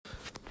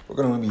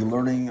We're going to be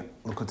learning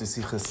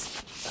Sicha's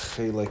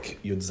Chelek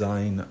Yud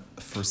Zayin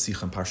for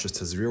Sicha and Parshas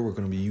Tazria. We're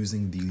going to be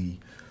using the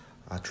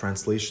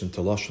translation to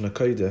Lashon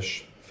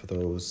HaKodesh for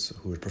those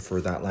who would prefer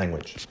that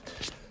language.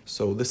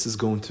 So this is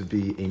going to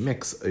be a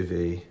mix of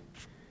a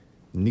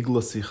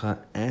Nigla Sicha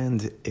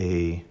and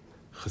a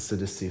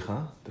Chassidus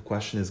Sicha. The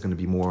question is going to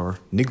be more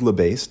Nigla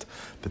based,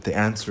 but the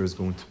answer is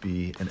going to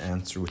be an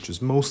answer which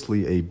is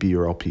mostly a B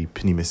or LP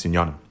Pnimis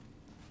Inyanim.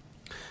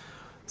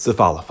 Sif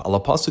Aleph.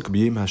 Ala pasuk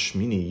b'yim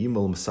hashmini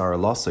yimol masar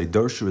lasai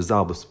darshu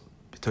rezalbus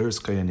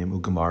b'teres kayanim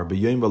ugamar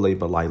b'yim v'lei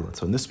b'layla.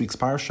 So in this week's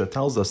parsha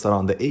tells us that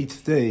on the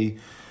 8th day,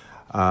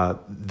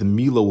 the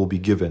Mila will be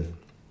given.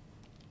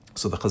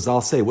 So the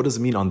Chazal say, what does it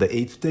mean on the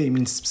 8th day? It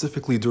means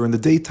specifically during the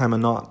daytime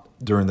and not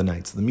during the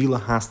night. So the Mila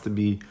has to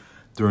be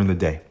during the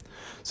day.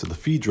 So the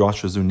feed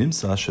Rosh Hazu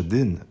Nimsa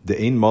Shadin, the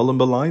Ein Malam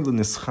Balayla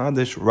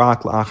Nischadesh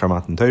Rak La'achar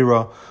Matan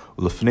Torah,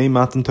 Lefnei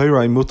Matan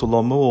Torah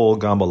Imutalamo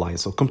Gam Balay.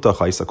 So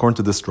Kumtachais, according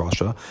to this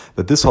drasha,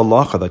 that this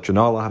halacha that you're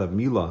not allowed to have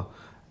Mila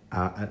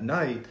at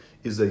night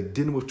is a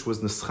din which was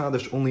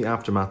Nischadesh only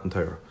after Matan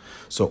Torah.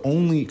 So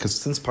only, because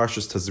since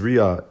Parshas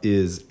Tazria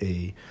is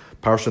a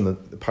parsha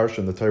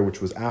in the Torah which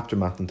was after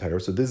Matan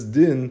Torah, so this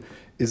din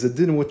is a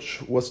din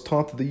which was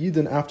taught to the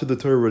Yidden after the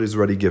Torah is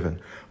already given.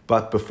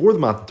 But before the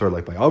Matan Torah,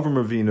 like by Avram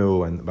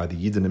Avinu and by the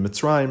Yidden in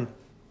Mitzrayim,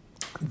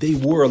 they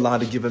were allowed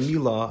to give a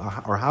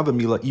Mila or have a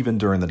Mila even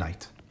during the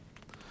night.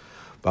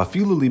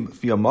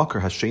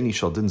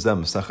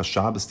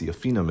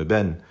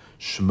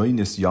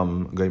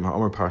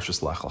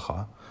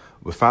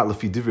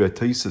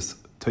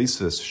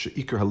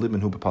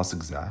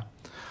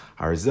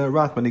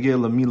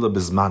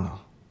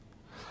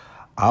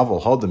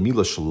 Aval had the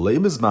Mila Shalei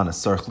Bizmana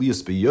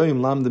Sarchlius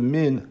Beyoim Lam the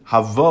Min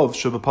Havav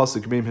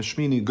Shabapasik Beim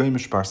Hashmini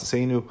Goimish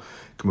Parsasenu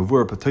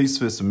Kamavur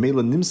Pataisvis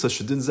Mela Nimsa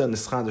Shadinza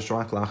Nischadish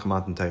Rak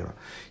Lachamat and Teira.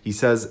 He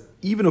says,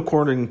 even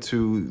according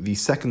to the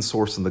second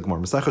source in the Gemara,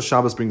 Masechah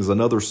Shabbos brings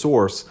another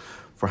source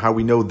for how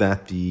we know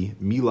that the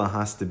Mila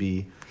has to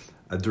be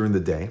during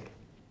the day.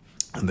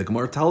 And the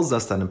Gemara tells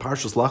us that in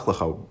Parshas Lach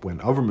Lecha, when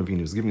Avram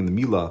Avinu is giving the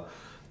Mila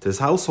to his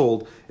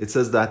household, it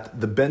says that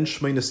the Ben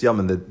Shmeinis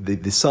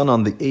Yamin, the son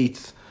on the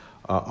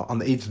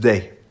 8th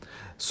day.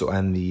 So,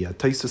 and the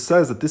Taisa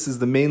says that this is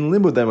the main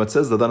limud. Then it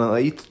says that on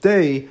the 8th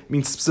day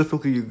means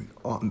specifically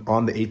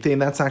on the 8th day,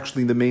 and that's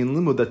actually the main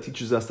limud that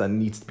teaches us that it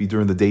needs to be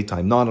during the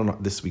daytime, not on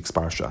this week's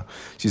parsha.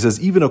 She says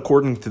even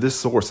according to this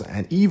source,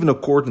 and even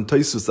according to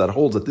Taisus that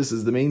holds that this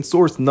is the main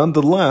source,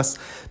 nonetheless,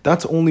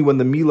 that's only when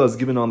the Mila is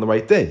given on the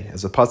right day.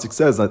 As the pasuk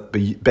says that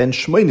Ben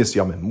Shmeinis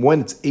Yamim, when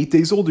it's 8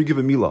 days old, you give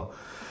a Mila.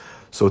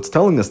 So it's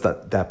telling us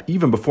that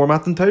even before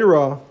Matan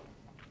Torah,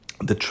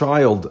 the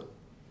child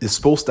is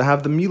supposed to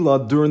have the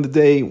Mila during the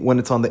day when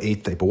it's on the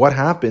 8th day. But what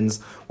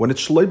happens when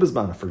it's Shalei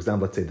Bizmana? For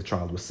example, let's say the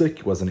child was sick,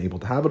 he wasn't able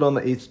to have it on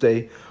the 8th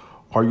day.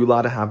 Are you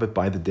allowed to have it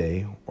by the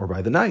day or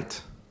by the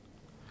night?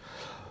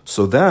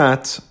 So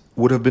that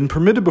would have been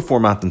permitted before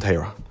Matan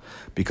Torah,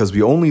 because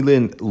we only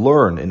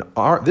learn in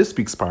this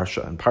week's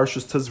Parsha, and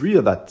Parshas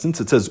Tazria, that since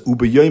it says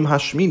Ubayim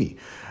Hashmini,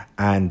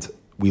 and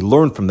we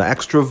learn from the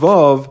extra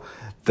Vav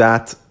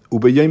that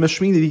Ubayim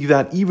Hashmini,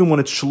 that even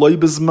when it's Shalei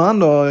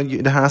Bizmana,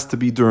 it has to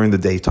be during the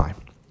daytime.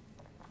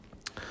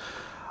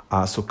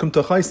 So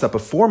Kumtachais, that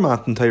before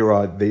Matan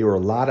Torah, they were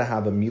allowed to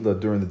have a Mila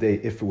during the day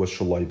if it was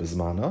Shalai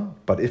Bizmana.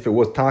 But if it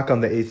was Tak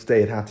on the 8th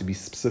day, it had to be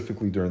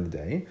specifically during the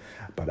day.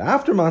 But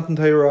after Matan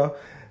Torah,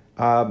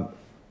 a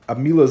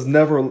Mila is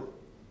never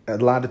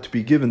allowed to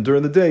be given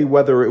during the day,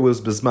 whether it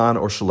was Bizman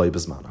or Shalai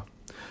Bizmana.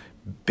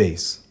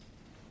 Base.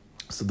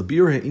 So the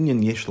Bir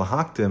Ha'inyan Yesh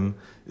Lahaktim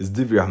is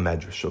Divrei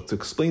HaMedrash. So to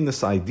explain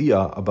this idea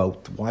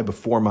about why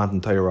before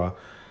Matan Torah,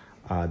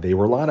 they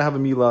were allowed to have a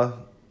Mila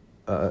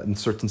in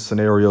certain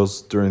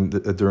scenarios during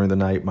the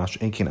night, mash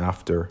enkin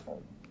after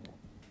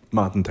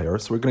Matan Torah.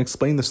 So we're going to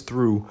explain this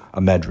through a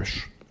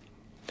medrash.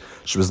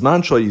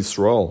 Shebizman shal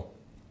Yisrael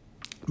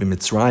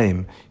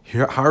b'Mitzrayim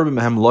harbe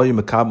mehem lo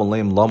yimekabel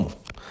leim lamu.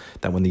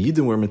 That when the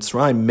Yidden were in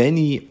Mitzrayim,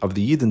 many of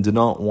the Yidden did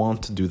not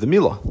want to do the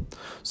Milah.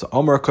 So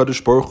Amar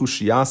Kadosh Baruch Hu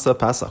Shiyasa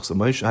Pasach. So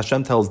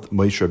Hashem tells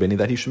Moshe Rabbeinu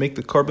that he should make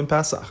the carbon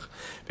Pasach.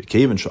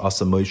 V'keven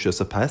she'asa Moshe as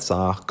a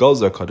Pasach,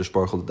 Gazar Kadosh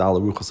Baruch Hu Dal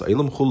Ruchas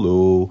Eilam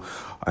Chulu,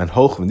 and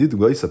Hoch V'nid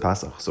Goysa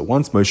Pasach. So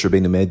once Moshe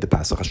Rabbeinu made the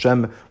Pasach,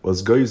 Hashem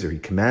was Goyzer. He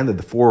commanded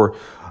the four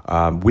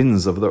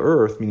winds of the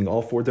earth, meaning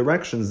all four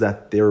directions,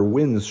 that their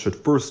winds should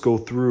first go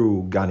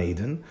through Gan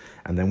Eden,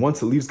 and then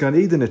once it leaves Gan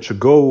Eden, it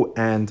should go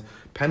and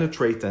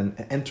penetrate and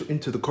enter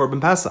into the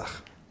Korban Pesach.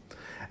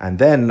 And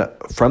then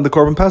from the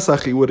Korban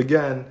Pesach,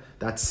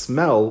 that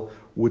smell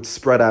would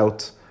spread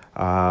out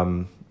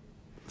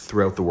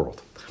throughout the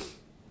world.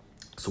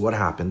 So what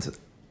happened?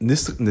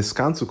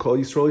 Niskansu kol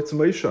Yisrael to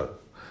Moshe.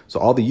 So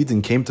all the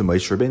Yidden came to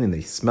Moshe Rabbeinu and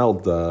they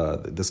smelled,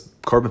 this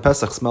Korban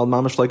Pesach smelled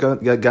mamash like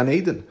a Gan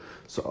Eden.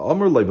 So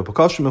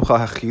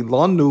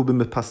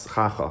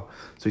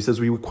he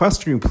says, we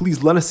request from you,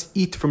 please let us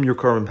eat from your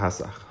Korban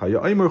Pesach.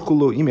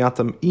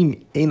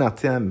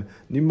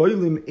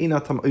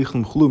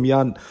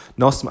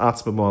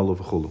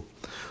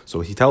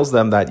 So he tells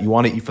them that you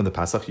want to eat from the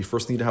Pesach, you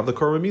first need to have the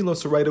Korban Milah.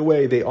 So right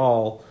away, they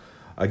all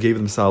gave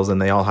themselves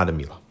and they all had a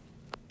Milah.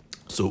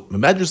 So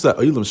Medrash that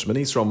Olam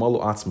Shemini Yisrael Malu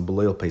Atzma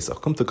B'Leil Pesach.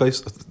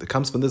 It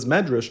comes from this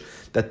Medrash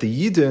that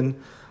the Yidden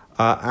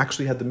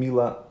actually had the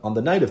Milah on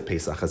the night of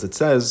Pesach. As it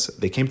says,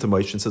 they came to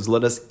Moshe and says,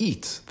 let us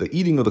eat. The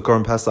eating of the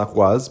Korban Pesach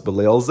was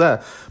B'Leil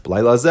Zeh.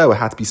 B'Leil Zeh, it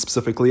had to be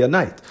specifically at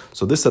night.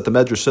 So this that the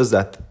Medrash says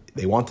that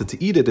they wanted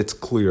to eat it, it's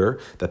clear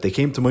that they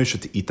came to Moshe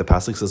to eat the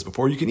Pesach. It says,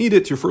 before you can eat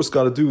it, you first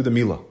got to do the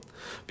Milah.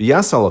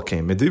 V'yasal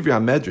came medivri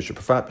hamedrash a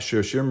prophet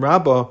b'shir shirim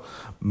rabba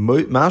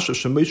masha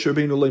shemoshe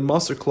rabbeinu loy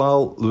maser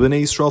klal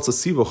l'bnei Yisrael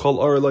tzasiva chol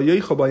ar la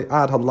yecha by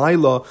ad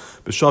halayla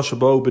b'shah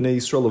shabo b'nei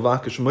Yisrael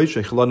levakish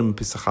Moshe chalanim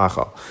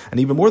pisachacha. And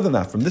even more than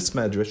that, from this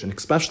medrash, and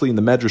especially in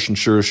the medrash in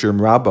shir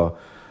shirim rabba,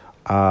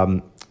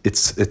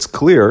 it's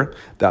clear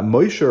that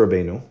Moshe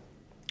Rabbeinu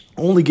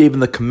only gave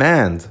him the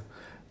command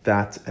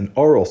that an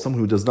oral, someone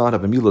who does not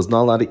have a milah, is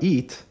not allowed to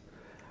eat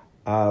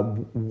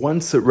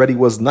once it already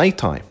was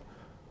nighttime.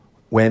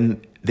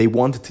 When they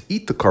wanted to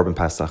eat the Korban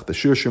Pesach, the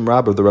Shir Shim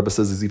Rabbah, the Rebbe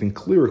says, is even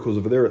clearer, because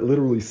over there it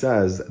literally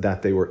says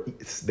that they were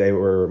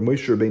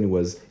Moshe Rabbeinu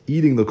was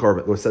eating the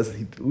Korban, or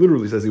he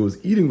literally says he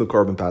was eating the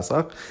Korban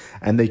Pesach,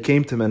 and they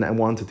came to him and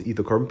wanted to eat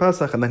the Korban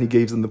Pesach, and then he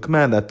gave them the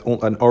command that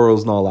an oral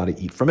is not allowed to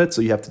eat from it,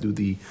 so you have to do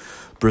the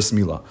Bris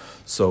Milah.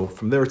 So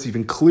from there it's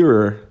even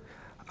clearer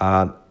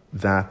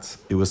that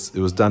it was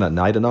done at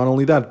night, and not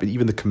only that, but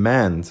even the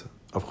command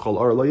of Chol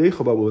Ar La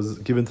Yechoba was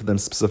given to them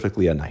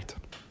specifically at night.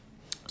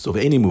 So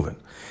ve'eni moving.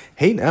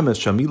 He says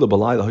it's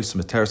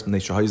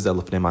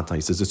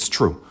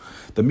true.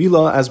 The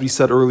milah, as we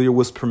said earlier,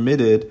 was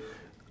permitted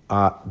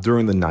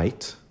during the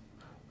night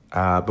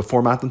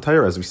before Matan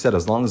Torah. As we said,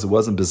 as long as it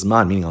wasn't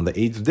bisman, meaning on the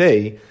 8th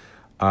day,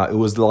 it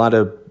was allowed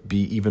to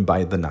be even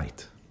by the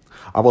night.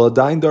 But we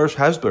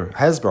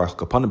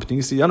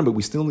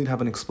still need to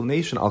have an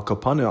explanation. Al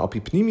kapana al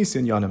pipnimis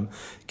yanim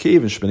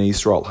kevin shbnei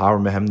Yisrael har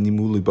mehem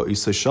nimuli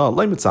ba'isasha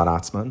leimitzad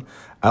atzman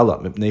ela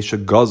mipnei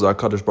shegaza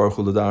kadosh baruch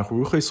hu l'darach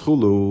ruches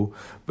chulu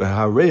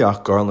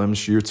v'hareach garlem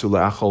shirtu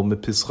le'achol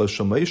mipischa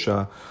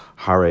shamaisha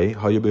hare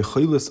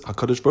hayabechilis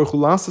hakadosh baruch hu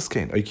lasas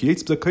kain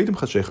oikiyetz b'kaidim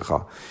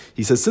chashechacha.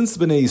 He says, since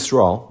the Bnei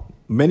Yisrael,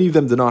 many of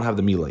them did not have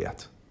the milah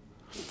yet,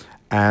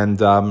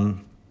 and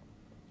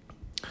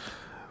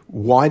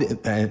why?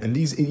 And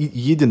these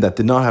Yidden that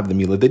did not have the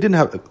milah, they didn't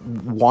have.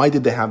 Why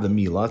did they have the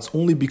milah? It's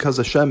only because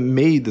Hashem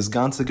made this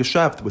ganze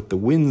Geschäft with the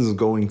winds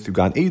going through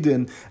Gan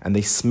Eden, and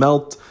they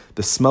smelt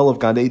the smell of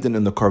Gan Eden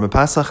in the Korban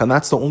Pesach, and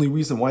that's the only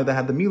reason why they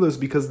had the milah, is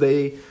because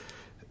they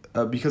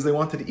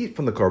wanted to eat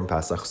from the Korban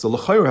Pesach. So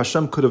l'chayr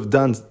Hashem could have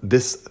done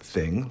this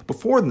thing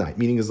before the night,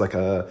 meaning is like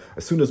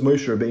as soon as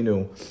Moshe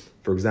Rabbeinu,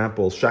 for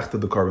example, shechted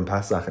the Korban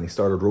Pesach and he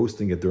started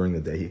roasting it during the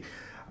day.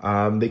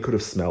 They could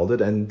have smelled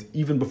it, and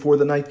even before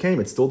the night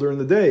came, it's still during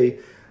the day,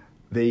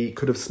 they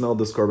could have smelled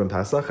this Korban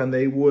Pesach, and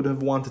they would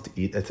have wanted to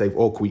eat. They'd say,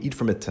 oh, can we eat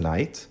from it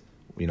tonight?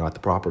 At the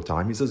proper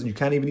time. He says, you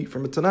can't even eat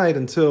from it tonight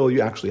until you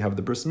actually have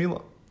the Bris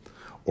Milah.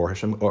 Or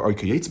Hashem, or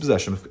Kiyetz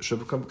possession should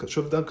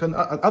have done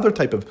other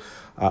type of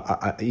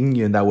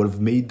inyan that would have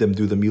made them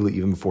do the Milah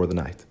even before the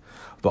night.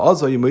 And then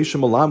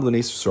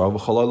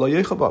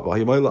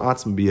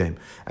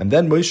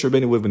Moshe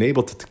Rabbeinu would have been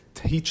able to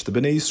teach the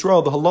Bnei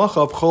Yisrael the halacha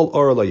of Chol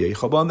Or La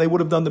Yechaba, and they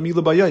would have done the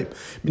Milah Bayayim.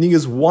 Meaning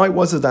is, why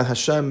was it that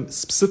Hashem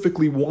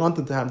specifically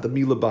wanted to have the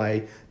Milah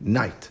by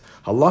night?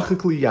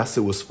 Halachically, yes,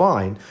 it was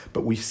fine,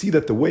 but we see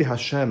that the way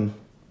Hashem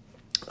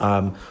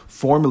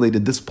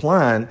formulated this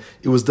plan,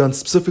 it was done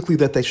specifically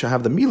that they should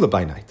have the Milah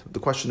by night. The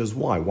question is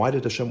why? Why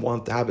did Hashem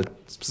want to have it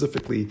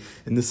specifically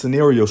in this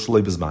scenario,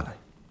 Shalei Bizmanai?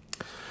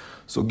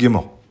 So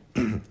Gimel,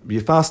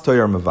 B'yifas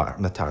Torah Mavar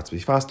Natarz.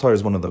 B'yifas Torah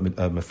is one of the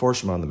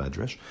Meforshim on the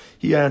Medrash.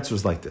 He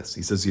answers like this.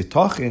 He says,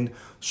 Yitachin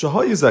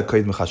shahayizah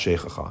kaid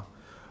mechashechacha.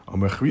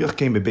 Amechriach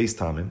came bebeis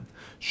tamim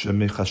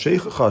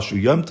shemechashechacha shu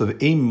yom tov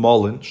ein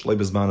malin shlei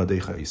bezman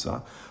adecha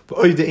isa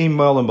v'oy de ein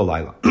malin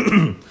balayla.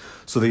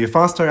 So the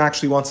Yifas Torah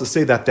actually wants to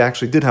say that they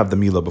actually did have the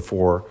milah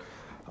before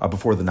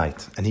the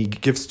night. And he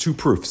gives two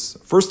proofs.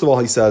 First of all,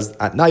 he says,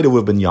 at night it would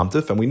have been Yom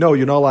Tif, and we know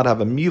you're not allowed to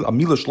have a milah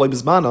shlei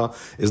bizmana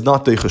is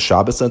not Deicha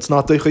Shabbos, and it's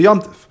not Deicha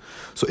Yom Tif.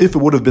 So if it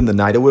would have been the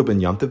night, it would have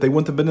been Yom Tif, they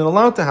wouldn't have been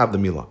allowed to have the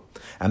milah.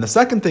 And the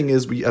second thing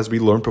is, as we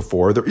learned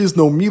before, there is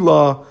no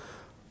milah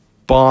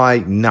by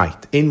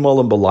night. Ein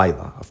malam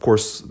balayla. Of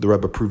course, the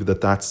Rebbe proved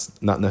that that's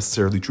not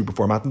necessarily true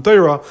before Matan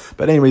Torah,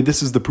 but anyway,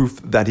 this is the proof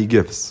that he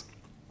gives.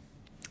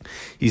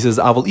 He says,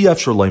 "Aval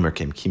iyafshar leimer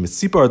kim ki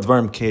mitzipar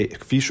advarim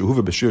kfi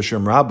shehuva b'shir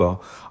shem rabba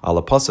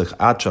ala pasach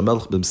ad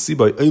shamelch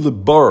b'msibay eile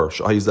bar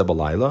shahayizeh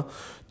balayla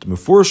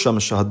t'mefur sham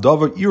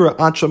shahadavar ira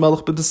ad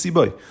shamelch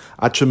b'msibay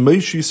ad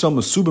shemesh yisam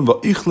mesubim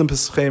va'ichlem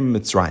peschem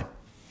mitzrayim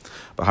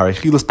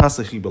v'harechilas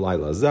pasachi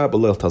balayla azeh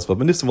b'leil tasva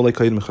b'nisim v'lei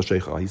kayim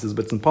mechashecha." He says,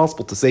 but it's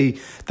impossible to say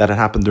that it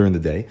happened during the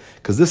day,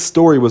 because this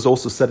story was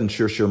also said in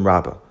Shir Shirim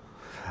Rabbah.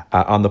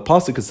 On the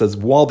pasuk it says,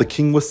 while the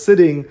king was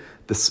sitting,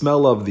 the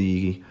smell of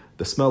the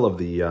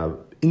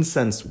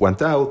incense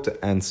went out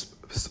and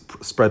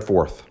spread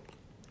forth.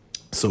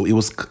 So it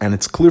was, and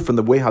it's clear from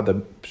the way how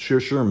the Shir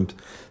Sherm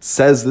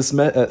says this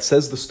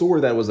says the story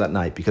that was at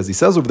night, because he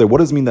says over there, what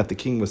does it mean that the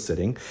king was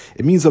sitting?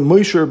 It means that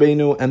Moshe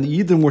Rabbeinu and the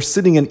Yidden were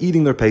sitting and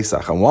eating their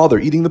Pesach, and while they're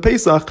eating the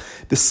Pesach,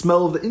 the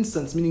smell of the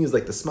incense, meaning is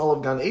like the smell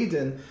of Gan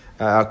Eden,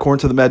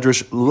 according to the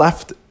Medrash,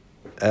 left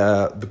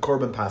the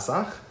Korban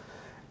Pesach,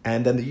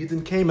 and then the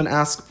Yidden came and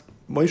asked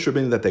Moshe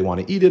Rabbeinu that they want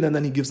to eat it, and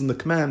then he gives them the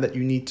command that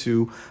you need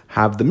to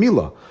have the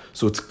milah.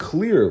 So it's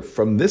clear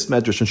from this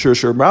Medrash and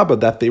Shir Rabbah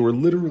that they were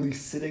literally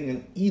sitting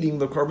and eating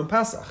the Korban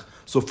Pesach.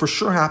 So for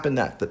sure happened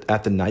at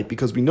the night,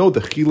 because we know the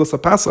Chilas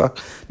HaPesach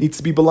needs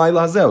to be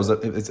B'layla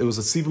Hazeh. It was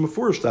a Siva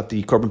Mefurish that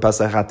the Korban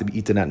Pesach had to be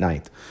eaten at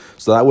night.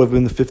 So that would have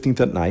been the 15th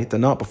at night,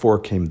 and not before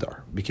it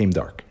became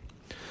dark.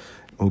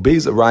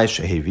 This is the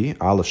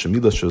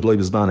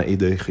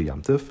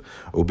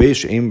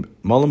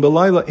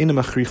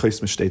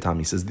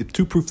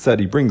two proofs that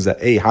he brings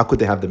that how could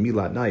they have the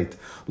milah at night?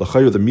 The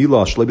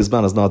milah shloi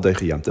b'zman is not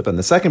deichi yamtiv, and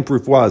the second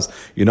proof was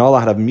you're not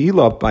allowed to have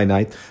milah by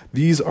night.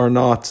 These are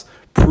not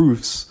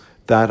proofs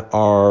that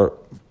are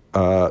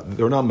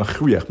they're not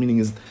machriach, meaning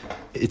is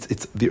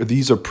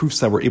these are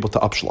proofs that we're able to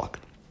upshlak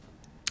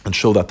and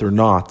show that they're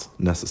not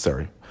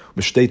necessary.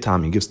 Mishtei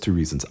Tam, he gives two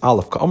reasons.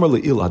 Aleph, ka'amar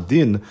le'il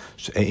adin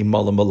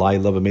she'eimalam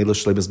b'layla v'meila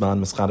shlei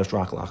b'zman mischadash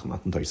rach la'achmat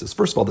n'toises.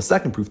 First of all, the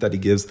second proof that he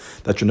gives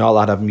that you're not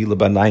allowed to have milah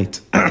by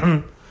night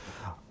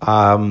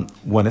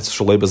when it's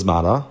shlei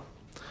b'zmana,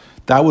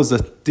 that was a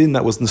din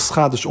that was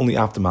nischadash only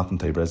after Matan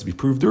Torah. As we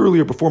proved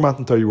earlier, before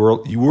Matan Torah,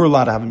 you were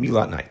allowed to have a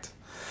milah at night.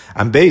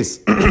 And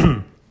base,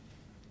 al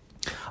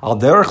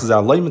derech zeh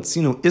alay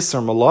mitzinu isar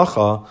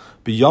malacha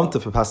b'yom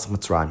tov v'pasach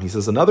Mitzrayim. He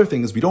says another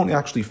thing is we don't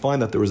actually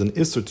find that there was an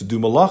isser to do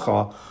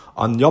malacha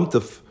on Yom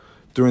Tov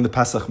during the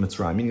Pesach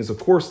Mitzrayim. Meaning is, of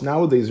course,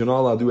 nowadays you're not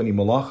allowed to do any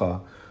malacha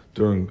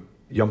during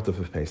Yom Tov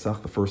of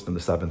Pesach, the first and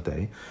the seventh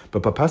day.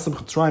 But by Pesach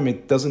Mitzrayim,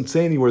 it doesn't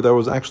say anywhere there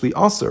was actually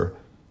aser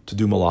to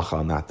do malacha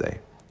on that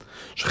day.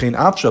 Shchein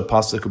Atsha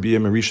pasuk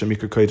b'yem Marisha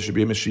Mikra Kodesh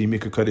b'yem Shi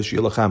Mikra Kodesh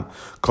Yilachem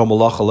Kol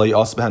Malacha Lo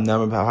Yas Behem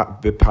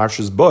Nemar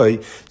Parshas Boy,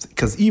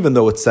 because even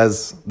though it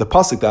says the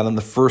pasuk that on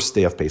the first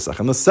day of Pesach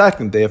and the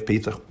second day of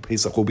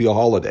Pesach will be a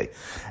holiday,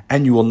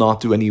 and you will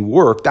not do any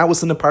work, that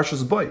was in the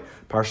Parshas Boy.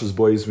 Parshas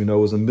Boy, as we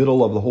know, is in the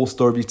middle of the whole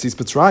story of Yitzis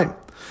Mitzrayim.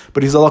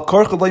 But he's ala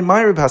karcha lay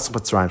ma'ir Pesach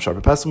Mitzrayim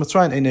shabbat Pesach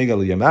Mitzrayim ein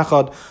negal yom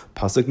echad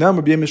pasuk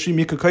nemar b'yem Shi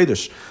Mikra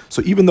Kodesh.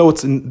 So even though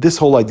it's in this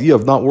whole idea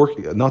of not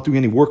doing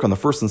any work on the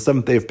first and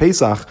seventh day of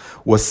Pesach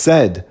was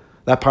said,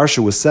 that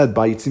parsha was said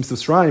by Yitzis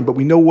Mitzrayim, but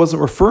we know it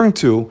wasn't referring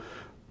to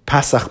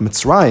Pesach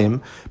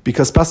Mitzrayim,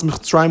 because Pesach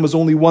Mitzrayim was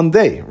only one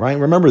day, right?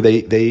 Remember,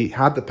 they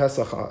had the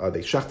Pesach,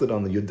 they shechted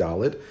on the Yud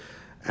Daled,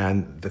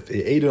 and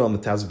they ate it on the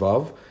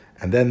Tazvav,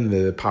 and then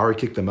the power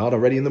kicked them out.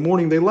 Already in the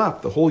morning they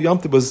left. The whole Yom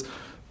Tov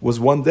was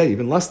one day,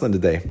 even less than a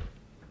day.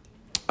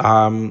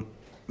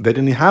 They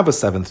didn't have a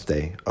seventh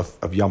day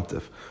of Yom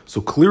Tov.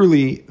 So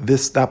clearly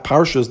that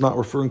parsha is not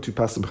referring to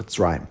Pesach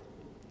Mitzrayim.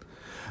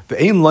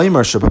 Ve'ein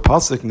leimar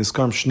shebapasik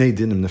niskarm shnei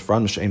dinim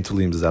nefran m'she'em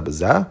tulim b'zeh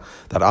b'zeh,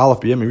 that aleph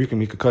b'yem mirika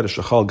mikra kodesh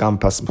shachal gam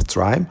Pesach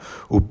Mitzrayim,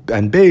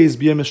 and beis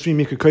b'yem mishri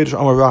mikra kodesh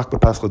amar rak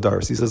b'Pesach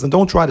l'daris. He says, and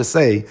don't try to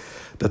say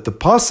that the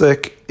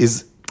pasuk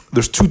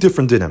there's two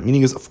different dinim,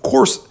 meaning is, of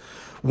course,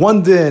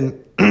 one din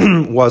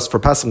was for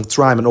Pesach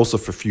Mitzrayim and also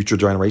for future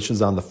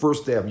generations. On the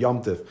first day of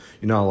Yom Tov,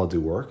 you're not allowed to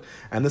do work.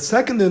 And the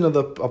second din of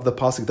the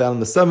pasuk that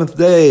on the seventh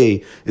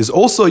day is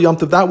also Yom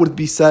Tov, that would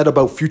be said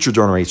about future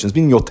generations.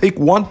 Meaning you'll take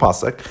one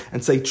pasuk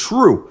and say,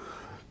 true,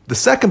 the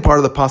second part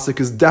of the pasuk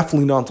is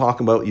definitely not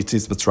talking about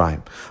Yitzis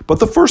Mitzrayim. But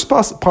the first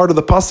part of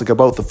the pasuk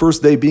about the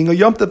first day being a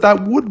Yom Tov,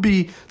 that would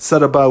be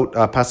said about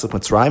Pesach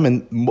Mitzrayim,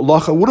 and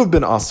Malacha would have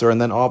been Aser, and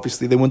then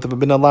obviously they wouldn't have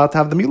been allowed to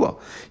have the Milah.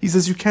 He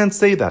says you can't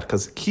say that,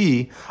 because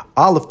Ki,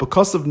 Aleph,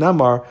 because of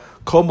Nemar,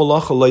 Kol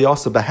Malacha Lo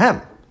Yasa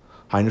Behem.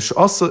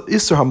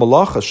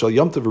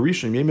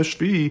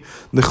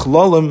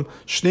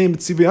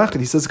 He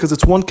says because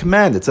it's one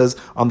command. It says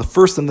on the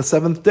first and the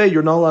seventh day,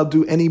 you're not allowed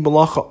to do any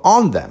Malacha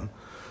on them.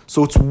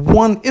 So it's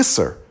one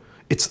Isser.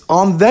 It's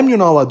on them you're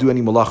not allowed to do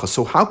any malacha.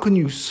 So how can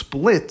you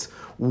split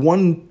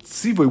one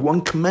tzivui,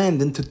 one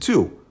command, into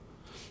two?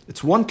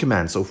 It's one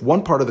command. So if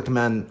one part of the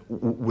command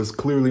was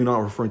clearly not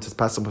referring to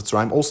Pesach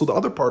Mitzrayim, also the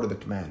other part of the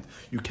command.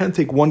 You can't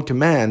take one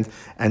command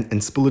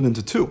and split it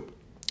into two.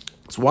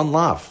 It's one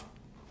lav.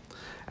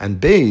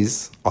 And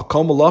Beis,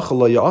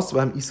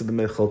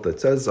 it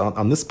says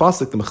on this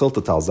pasuk, the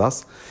Mechilta tells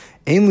us,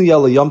 Ein li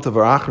yala yom tav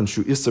arachon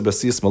shu isser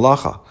b'siyas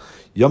malacha.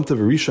 Yom Tov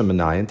Rishon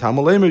Menayin,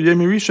 Tamalemer Yom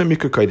Rishon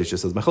Mikra Kodesh. It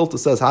says, Mechilta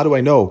says, how do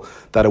I know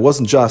that it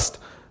wasn't just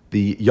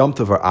the Yom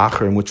Tov or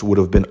Acher in which would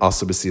have been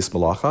Aser B'siyas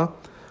Malacha?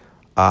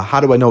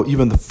 How do I know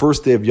even the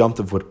first day of Yom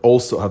Tov would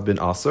also have been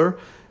Aser?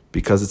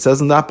 Because it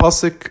says in that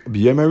pasuk,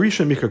 B'Yom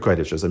Rishon Mikra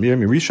Kodesh. As Yom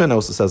Rishon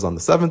also says on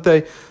the seventh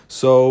day.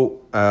 So,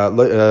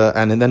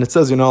 and then it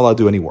says you're not allowed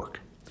to do any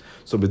work.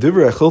 So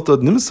B'Divrei Mechilta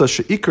Nimsa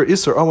She'ikar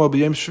Isser Amar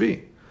B'Yom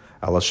Shvi.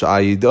 He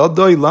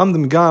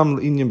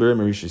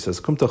says,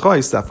 Kum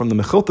Tachais, that from the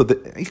Mechilta,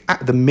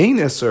 the main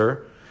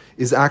Isser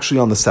is actually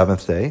on the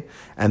seventh day.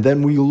 And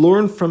then we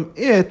learn from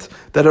it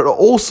that it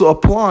also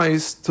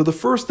applies to the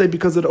first day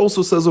because it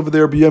also says over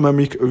there,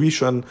 B'yom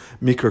Rishon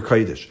Mikra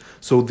Kodesh.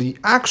 So the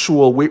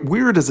actual,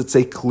 where does it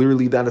say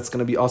clearly that it's going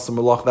to be Asa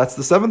Malach? That's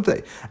the seventh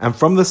day. And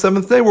from the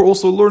seventh day, we're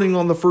also learning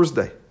on the first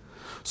day.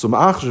 So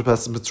Ma'ach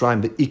Pesach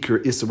Mitzrayim, the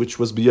Iker Isser, which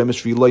was B'yom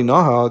Shvi Loi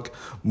Nahag,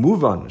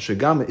 Muvan,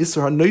 Shegam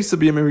Isser HaNoisa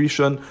B'yom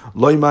Rishon,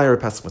 Loi Ma'ir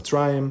Pesach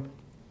Mitzrayim.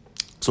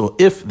 So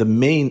if the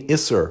main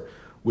Isser,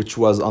 which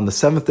was on the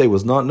seventh day,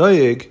 was not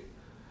Noyeg,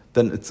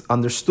 then it's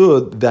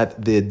understood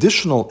that the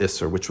additional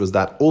Isser, which was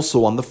that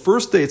also on the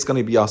first day it's going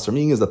to be Aser,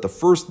 meaning is that the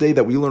first day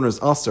that we learn is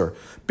Aser,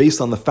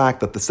 based on the fact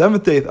that the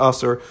seventh day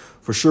Aser,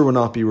 for sure will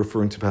not be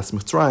referring to Pesach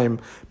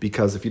Mitzrayim,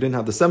 because if you didn't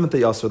have the seventh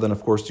day Aser, then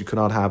of course you could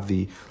not have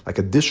the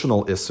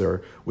additional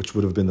Isser, which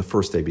would have been the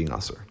first day being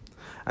Aser.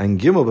 And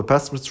Gimel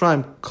Pesach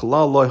Mitzrayim,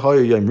 Kalal Loi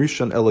Haya Yom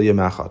Rishon Ela Yom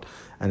Echad.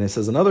 And it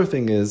says another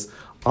thing is,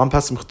 on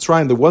Pesach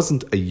Mitzrayim, there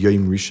wasn't a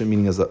Yom Rishon,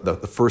 meaning as the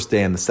first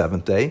day and the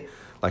seventh day,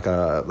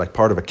 like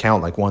part of a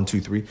count, like 1, 2,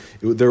 3.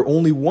 There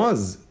only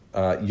was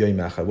Yom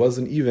Echad. It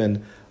wasn't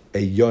even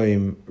a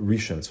Yom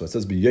Rishon. So it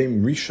says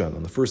Yom Rishon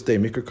on the first day,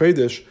 Mikra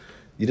Kodesh.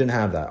 You didn't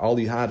have that. All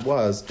you had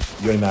was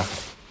Yom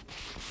Echad.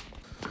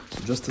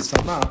 So just to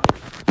sum up,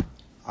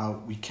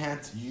 we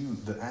can't use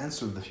the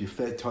answer of the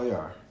Yifei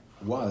Toyar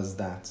was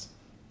that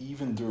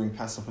even during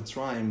Pesach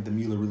Mitzrayim, the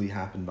Milah really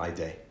happened by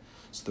day.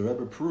 So the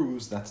Rebbe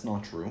proves that's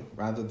not true.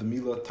 Rather, the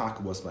Milah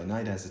Taka was by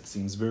night, as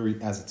it's very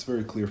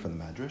clear from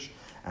the Medrash.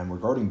 And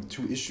regarding the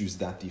two issues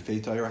that the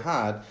Yifei Toyar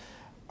had,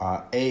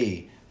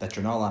 that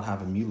you're not allowed to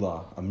have a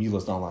Milah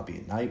is not allowed to be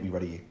at night. We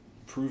already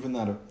proven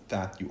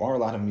that you are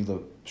allowed to have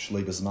Milah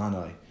Shlei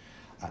B'Zmanai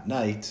at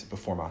night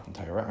before Matan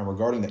Torah. And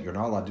regarding that you're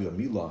not allowed to do a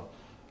Milah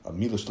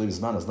Shlei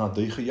B'Zmanai is not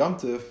Deicha Yom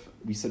Tif,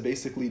 we said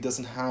basically it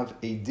doesn't have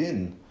a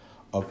din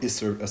of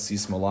Isser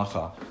Asis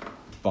Malacha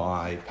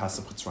by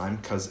Pesach Mitzrayim,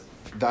 because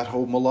that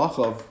whole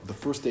malacha of the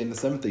first day and the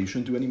seventh day, you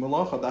shouldn't do any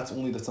malacha, that's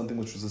something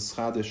which was a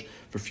schadish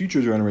for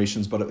future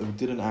generations, but it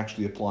didn't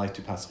actually apply to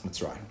Pesach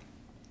Mitzrayim.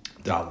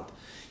 Dalet.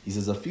 He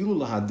says, Afilu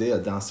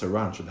lahadea das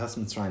Ran, shel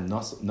Pesach Mitzrayim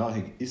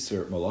nahig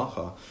iser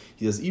malacha.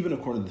 He says, even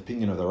according to the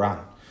opinion of the Ran,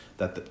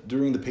 that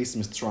during the Pesach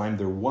Mitzrayim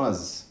there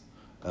was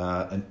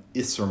an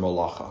iser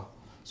malacha.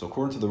 So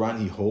according to the Ran,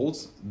 he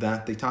holds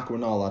that they were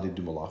not allowed to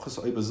do malacha.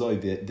 So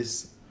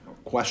this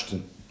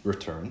question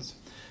returns.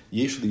 So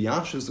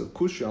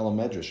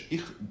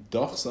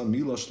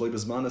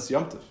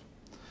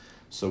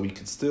we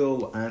could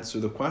still answer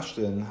the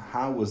question,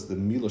 how was the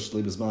Milah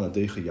Shlei B'Zman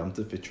Deicha Yom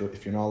Tif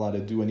if you're not allowed to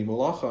do any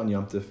malacha on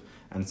Yom Tif,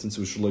 and since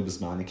it was Shlei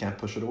B'Zman, you can't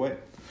push it away.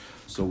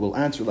 So we'll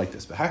answer like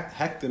this.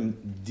 Hektim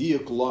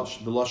diak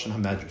b'lashon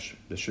hamedrash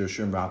b'shir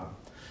shirim rabbim.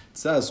 It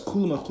says,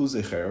 Kulam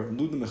achuzei cherev,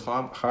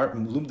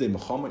 lumdei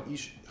mechama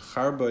ish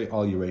charbei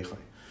al yirechai.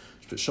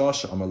 So this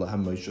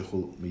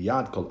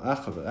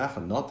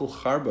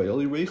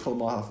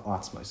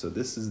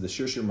is the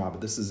Shir Shirim Rabbah.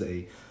 This is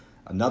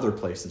another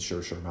place in Shir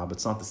Shirim Rabbah.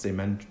 It's not the same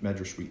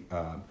medrash we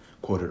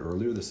quoted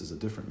earlier. This is a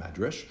different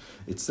medrash.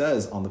 It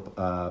says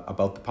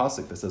about the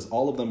pasuk that says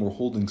all of them were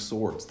holding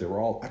swords. They were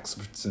all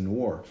experts in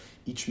war.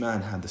 Each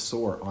man had the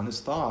sword on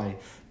his thigh.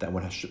 That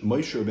when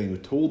Moshe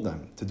Rabbeinu told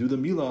them to do the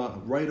milah,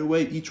 right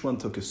away each one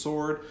took his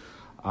sword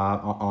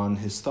on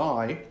his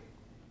thigh,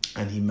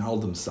 and he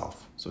mauled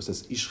himself. So it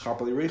says, Ish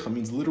Chapal Yirecha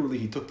means literally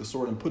he took the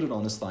sword and put it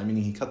on his thigh,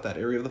 meaning he cut that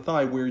area of the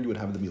thigh where you would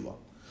have the milah.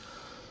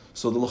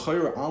 So the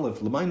L'chayra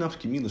Aleph, L'may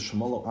nafki milah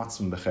shemalo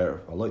atzm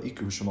becher, Allah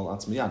iku shemalo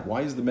atzm yad.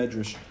 Why is the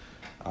Medrash,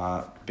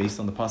 based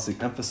on the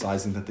pasuk,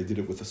 emphasizing that they did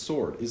it with a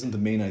sword? Isn't the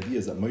main idea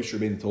is that Moshe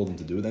Rabbeinu told them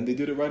to do it, and they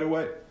did it right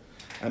away?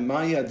 And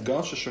Mayad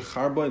Gasha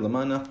Shecharboy,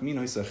 L'may nafki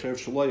milah hisacher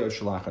shalay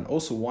shalach. And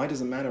also, why does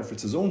it matter if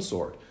it's his own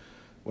sword?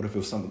 What if it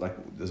was something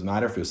does it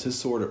matter if it was his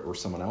sword or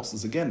someone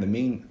else's? Again, the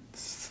main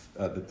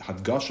the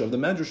hadgasha of the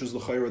medrash is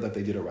l'chayra that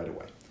they did it right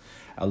away.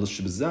 Al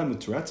shibzam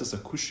utretzas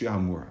akushya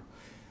hamura.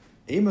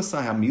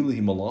 Emasai hamila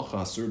hi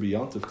malacha asur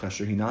biyantiv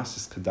kasher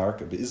hinasis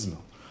kadarka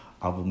beizmel.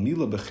 Avul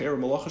mila becher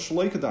malacha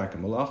shalei kadarka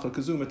malacha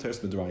kazuma teres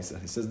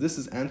bedraisa. He says this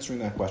is answering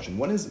that question.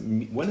 When is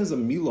a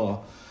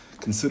mila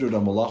considered a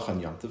malacha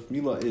on yantiv?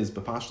 Mila is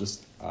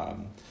bepashtus a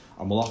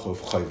malacha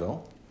of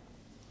chayvel.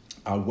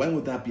 When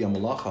would that be a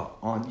malacha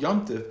on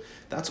Yom Tif?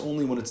 That's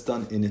only when it's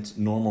done in its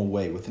normal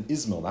way, with an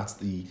izmel. That's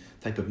the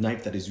type of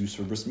knife that is used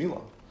for bris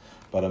milah.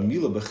 But a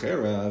milah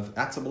becherev,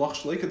 that's a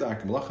malacha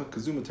shleikadark, malacha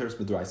kazuma teres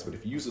bedraisa. But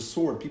if you use a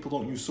sword, people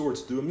don't use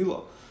swords to do a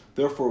milah.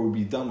 Therefore, it would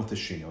be done with a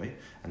shinoi.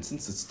 And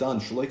since it's done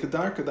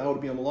shleikadarka, that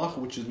would be a malacha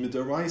which is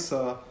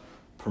midaraisa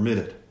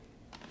permitted.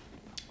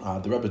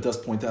 The Rebbe does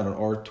point out on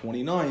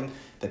R29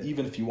 that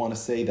even if you want to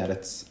say that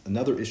it's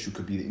another issue,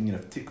 could be the union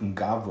of tikkun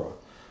gavra,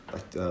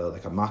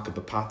 like a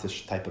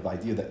makabapatish type of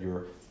idea that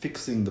you're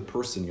fixing the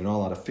person. You're not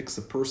allowed to fix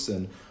a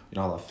person.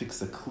 You're not allowed to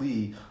fix a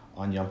kli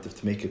on Yom Tif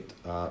to make it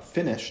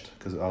finished,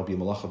 because that'll be a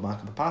malach of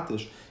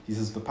makabapatish. He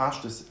says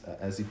b'pashtus,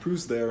 as he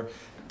proves there,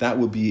 that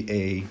would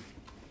be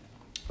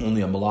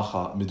only a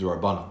malacha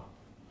midrabanan.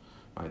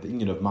 The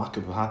union of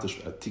makab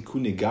hatish,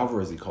 tikune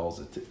gavra as he calls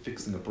it,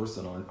 fixing a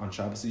person on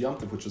Shabbos Yom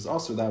Tov, which is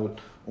also, that would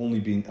only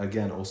be,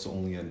 again, also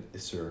only an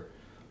Isser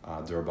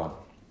D'Rabbanan.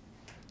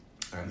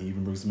 And he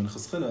even brings the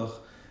Minchas Chinuch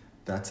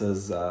that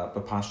says,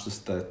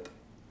 Parshas, that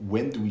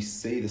when do we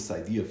say this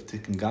idea of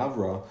tikkun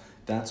gavra,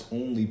 that's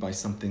only by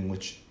something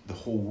which the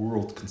whole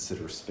world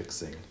considers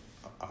fixing.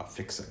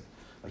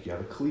 Like you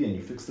have a kli and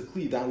you fix the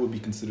kli, that would be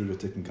considered a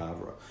tikkun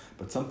gavra.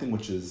 But something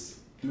which is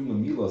doing a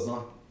milah is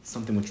not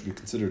something which would be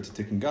considered a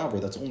tikkun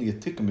gavra. That's only a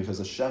tikkun because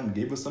Hashem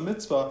gave us a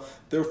mitzvah,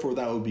 therefore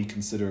that would be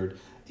considered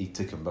a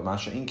tikkun. But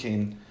masha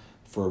inkain,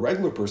 for a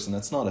regular person,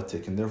 that's not a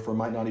tikkun, therefore it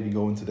might not even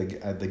go into the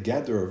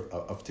gather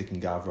of tikkun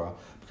gavra,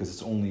 because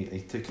it's only a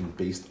tikkun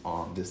based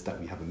on this, that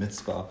we have a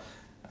mitzvah.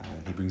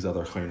 And he brings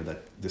other chayim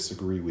that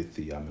disagree with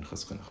the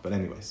Minchas Chinuch. But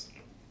anyways,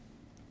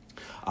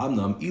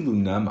 Amnam ilu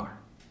namar.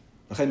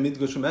 Therefore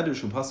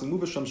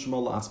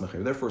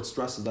it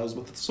stresses that was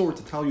with the sword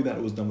to tell you that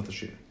it was done with the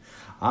shinui.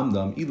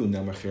 Amdam ilu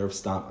nemar cherev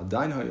stam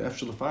adayin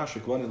ha'efshel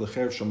lefashik vani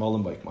lecherev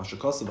shamalim baik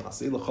mashakasav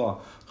asei lecha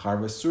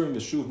charve surim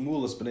v'shuv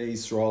mulas b'nei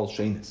Yisrael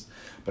shenis.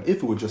 But if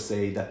it would just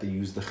say that they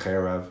used the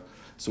cherev,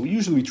 so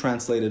usually we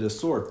translate it as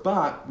sword,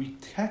 but we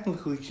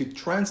technically could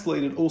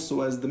translate it also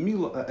as the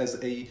milah, as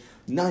a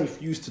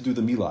knife used to do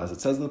the milah, as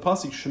it says in the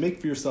pasuk, you should make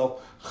for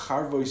yourself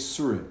charve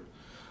surim.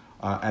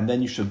 And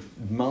then you should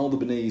mal the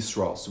b'nei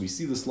Yisrael. So we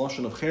see this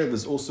lashon of cherev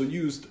is also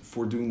used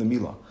for doing the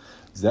milah.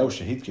 Therefore,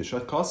 the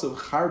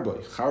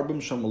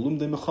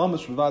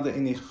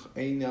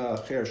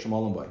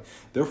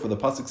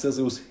pasuk says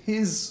it was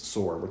his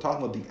sword. We're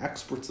talking about the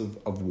experts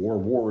of war,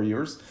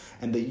 warriors,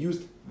 and they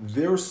used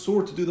their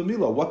sword to do the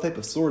milah. What type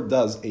of sword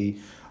does a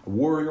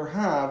warrior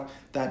have?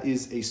 That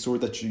is a sword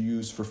that you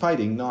use for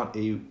fighting, not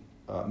a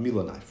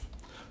milah knife.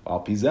 So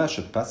according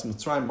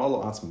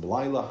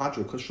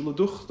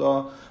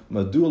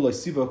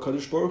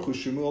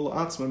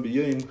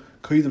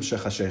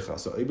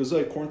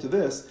to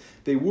this,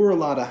 they were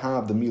allowed to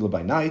have the milah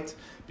by night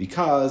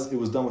because it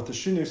was done with the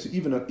shinui. So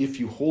even if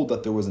you hold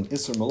that there was an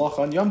isser malacha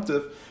on Yom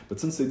Tov,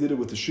 but since they did it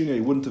with the shinui,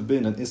 it wouldn't have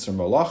been an isser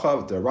malacha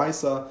with their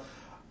raisa,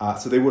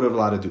 so they would have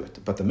allowed to do it.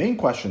 But the main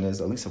question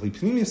is, at least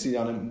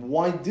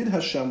why did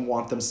Hashem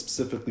want them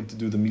specifically to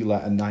do the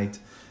milah at night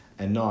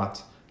and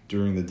not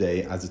during the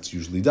day as it's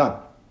usually done?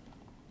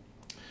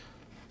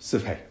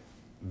 Sifhei.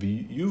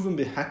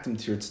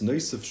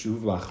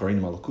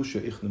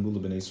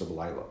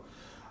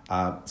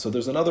 So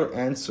there's another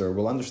answer.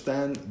 We'll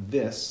understand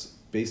this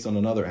based on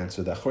another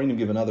answer. The Achronim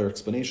give another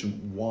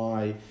explanation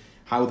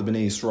how the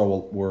Bnei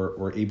Yisrael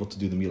were able to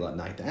do the milah at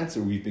night. The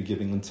answer we've been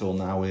giving until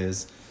now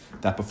is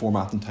that before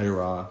Matan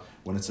Torah,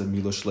 when it's a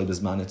milah shlei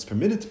b'zman, it's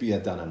permitted to be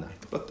done at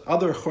night. But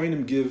other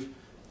Achronim give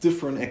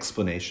different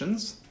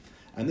explanations,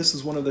 and this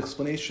is one of the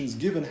explanations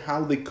given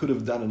how they could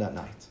have done it at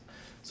night.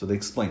 So they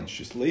explain,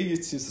 so they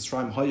want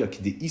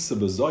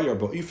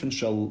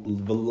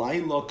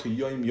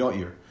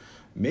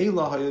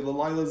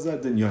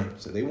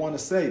to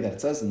say that it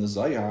says in the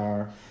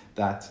Zohar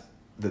that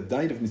the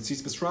night of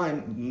Mitzvah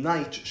Mitzrayim,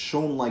 night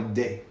shone like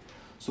day.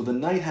 So the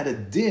night had a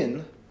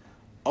din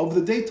of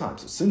the daytime.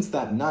 So since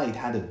that night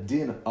had a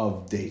din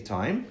of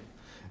daytime,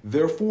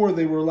 therefore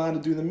they were allowed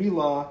to do the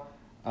milah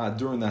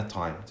during that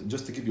time.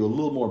 Just to give you a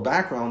little more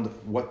background,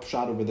 what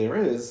pshat over there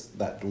is,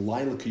 that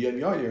Laila Kiyam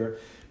Yair,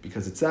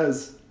 because it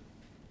says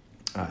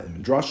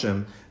in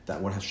Midrashim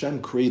that when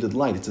Hashem created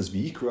light, it says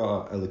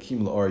V'yikra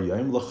Elokim L'or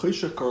Yaim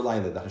L'choshev Kor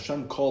Laila, that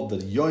Hashem called the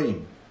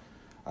Yaim,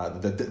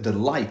 the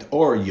light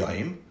Or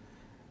Yaim,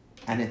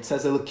 and it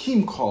says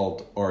Elokim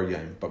called Or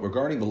Yaim. But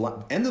regarding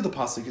the end of the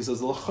pasuk, it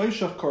says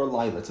L'choshev Kor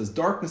Laila. It says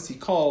darkness he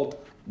called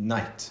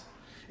night.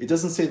 It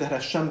doesn't say that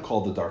Hashem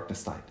called the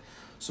darkness night.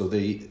 So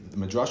the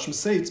Midrashim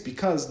say it's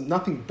because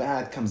nothing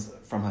bad comes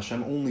from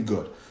Hashem, only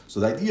good. So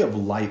the idea of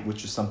light,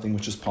 which is something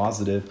which is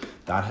positive,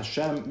 that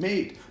Hashem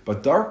made.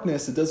 But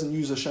darkness, it doesn't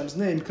use Hashem's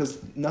name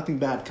because nothing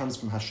bad comes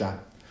from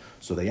Hashem.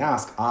 So they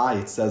ask,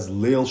 it says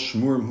Leil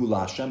Shmurim Hula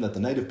Hashem, that the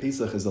night of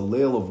Pesach is a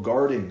Leil of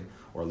guarding,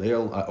 or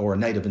or a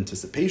night of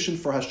anticipation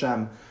for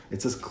Hashem.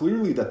 It says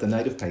clearly that the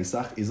night of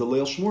Pesach is a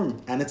Leil Shmurim,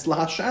 and it's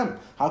La Hashem.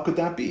 How could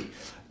that be?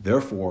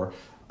 Therefore,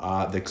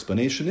 the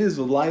explanation is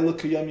Laila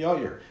Kiyam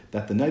Yair,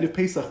 that the night of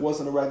Pesach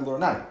wasn't a regular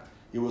night.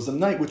 It was a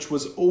night which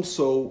was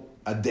also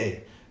a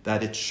day,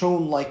 that it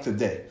shone like the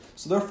day.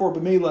 So therefore,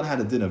 B'meilah had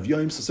a din of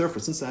Yom. So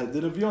therefore, since they had a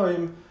din of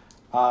Yom,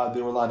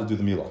 they were allowed to do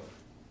the milah.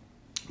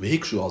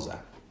 V'hikshu al zeh.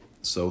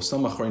 So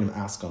some Achronim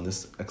ask on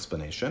this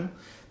explanation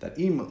that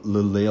im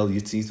l'leil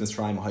yitzis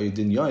Mitzrayim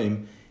hayudin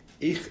Yom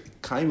ich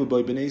kaimu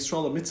by Bnei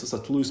Yisrael mitzvos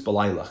atlus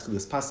b'lailach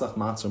this Pasach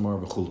matzah mar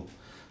v'chulu.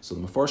 So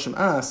the Mefarshim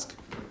ask,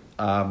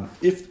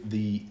 if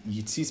the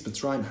Yitzis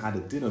Mitzrayim had a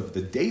din of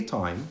the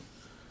daytime,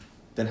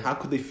 then how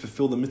could they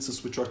fulfill the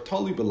mitzvahs which are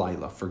tali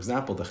b'layla? For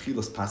example, the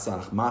chilas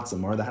pasach matzah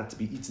mar, that had to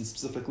be eaten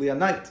specifically at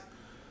night.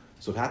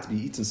 So it had to be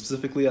eaten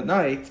specifically at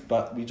night,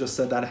 but we just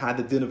said that it had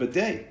a din of a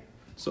day.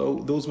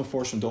 So those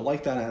Meforshim don't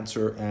like that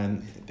answer,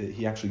 and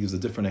he actually gives a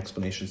different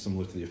explanation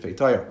similar to the Yefei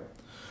Torah.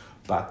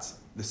 But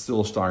there's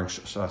still a starring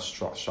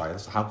shayla,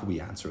 so how could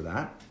we answer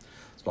that?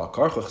 He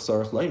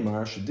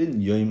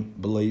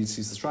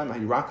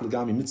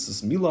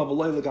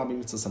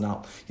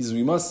says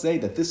we must say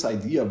that this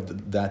idea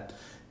of that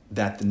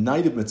the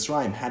night of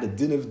Mitzrayim had a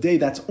din of day,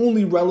 that's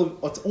only relevant.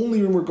 It's only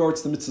in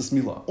regards to mitzvahs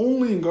milah.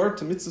 Only in regard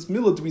to mitzvahs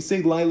milah do we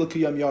say laila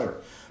kiyam yair.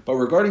 But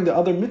regarding the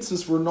other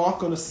mitzvahs, we're not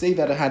going to say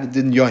that it had a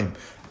din yom.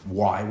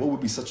 Why? What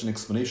would be such an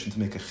explanation to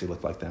make a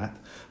chiluk like that?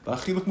 But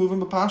a chiluk moving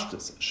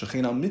b'pashtus.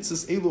 Shechein al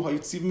mitzvahs elu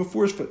hayitziv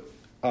mefurish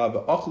He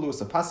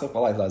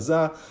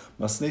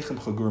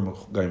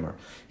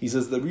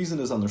says the reason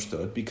is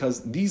understood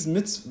because these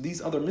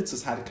other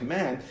mitzvahs had a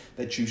command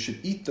that you should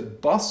eat the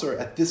basar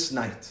at this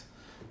night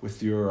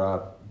with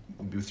your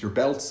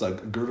belts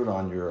girded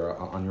on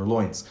your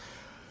loins,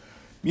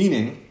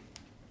 meaning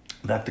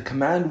that the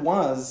command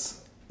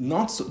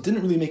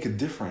didn't really make a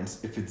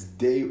difference if it's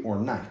day or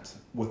night.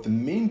 What the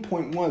main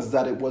point was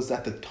that it was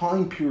at the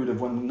time period of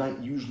when the night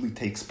usually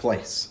takes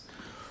place.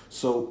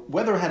 So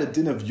whether it had a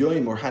din of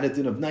yom or had a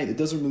din of night, it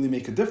doesn't really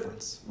make a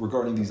difference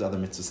regarding these other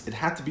mitzvahs. It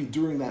had to be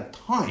during that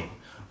time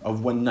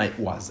of when night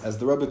was. As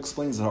the Rebbe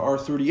explains in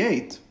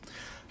R38,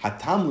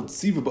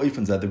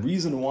 the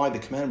reason why the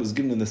command was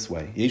given in this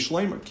way, he says the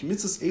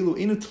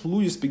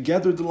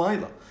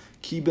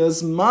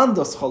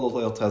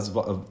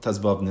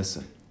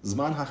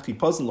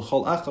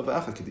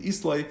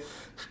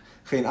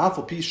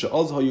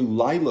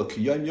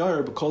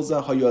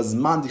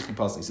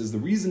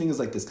reasoning is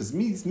like this, because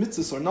these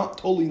mitzvahs are not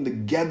totally in the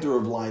gather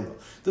of Laila.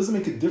 It doesn't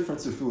make a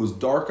difference if it was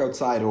dark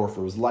outside or if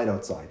it was light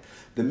outside.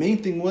 The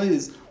main thing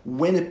was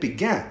when it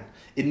began.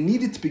 It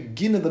needed to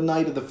begin on the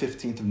night of the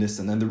 15th of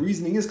Nisan. And the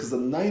reasoning is because the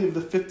night of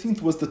the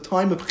 15th was the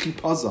time of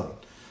Chipazon.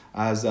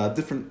 As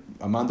different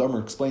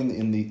Mandamer explained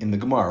in the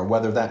Gemara,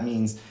 whether that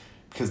means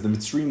because the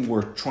Mitzrayim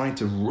were trying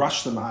to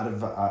rush them out of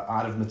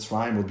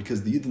Mitzrayim, or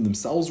because the Yidden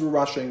themselves were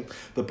rushing.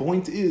 The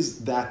point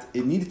is that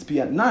it needed to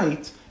be at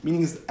night,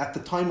 meaning at the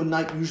time when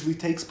night usually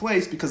takes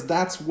place, because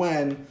that's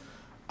when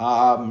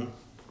the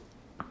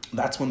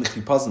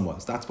Chipazon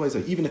was. That's why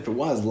even if it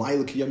was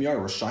Laila Kiyam Yar,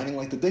 or shining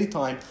like the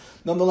daytime,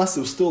 nonetheless it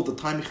was still at the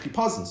time of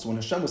Chipazon. So when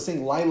Hashem was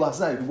saying Laila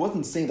Zeh, he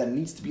wasn't saying that it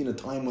needs to be in a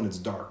time when it's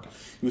dark.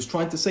 He was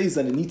trying to say is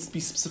that it needs to be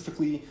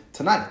specifically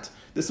tonight.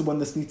 This is when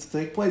this needs to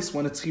take place,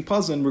 when it's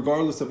chipazon,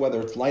 regardless of whether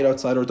it's light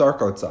outside or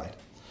dark outside.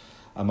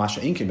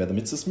 Masha Inkim, the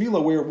mitzvahs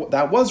milah, where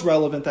that was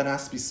relevant, that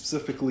has to be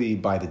specifically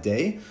by the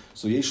day.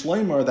 So Yesh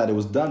Leimar, that it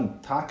was done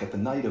tak at the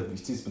night of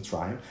Yitzis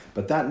Mitzrayim,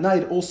 but that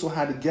night also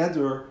had a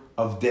gather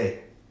of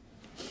day.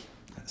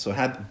 So it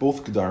had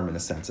both gedarim in a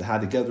sense. It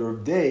had a gather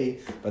of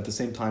day, but at the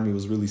same time it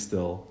was really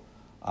still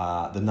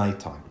the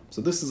nighttime.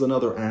 So this is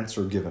another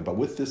answer given. But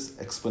with this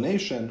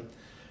explanation,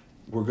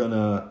 we're going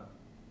to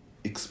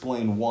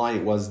explain why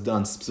it was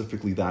done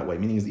specifically that way.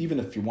 Meaning is even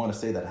if you want to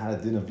say that it had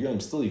a din of yom,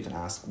 still you can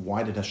ask,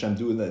 why did Hashem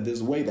do it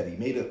this way, that he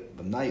made it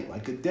the night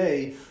like a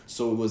day,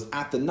 so it was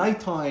at the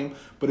nighttime,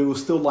 but it was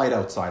still light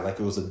outside, like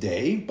it was a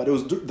day, but it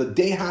was the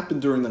day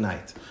happened during the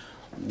night.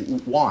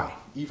 Why?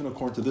 Even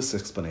according to this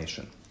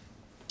explanation.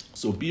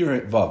 So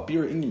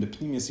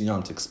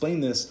to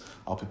explain this,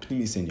 I'll put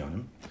pnimis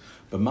inyanim.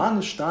 But man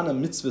ishtana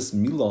mitzvahs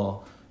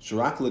milah.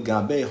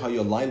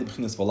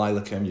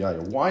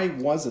 Why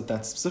was it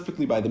that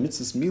specifically by the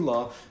mitzvahs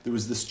milah there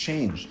was this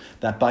change?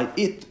 That by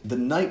it, the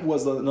night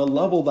was on a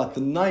level that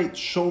the night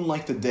shone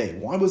like the day.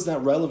 Why was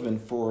that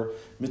relevant for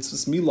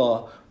mitzvahs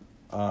milah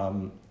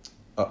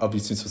of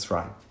Yitzis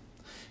Mitzrayim?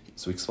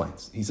 So he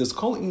explains. He says,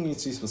 Kol in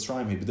Yitzis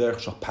Mitzrayim b'derech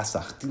shel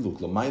Pesach tiluk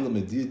l'mayla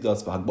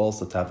medidas v'hagbal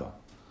sateva.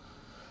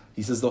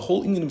 He says the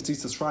whole Indian of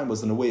Yitzis Mitzrayim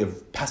was in a way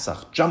of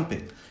Pesach,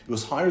 jumping. It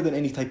was higher than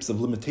any types of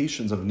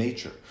limitations of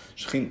nature.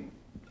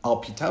 Al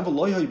pitav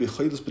loyhay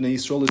b'chaydos b'nei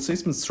Yisrael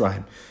Yitzis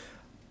Mitzrayim.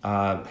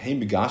 Heim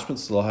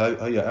begashments lohaya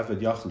eved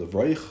yach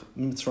levroich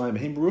Mitzrayim.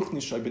 Heim beruch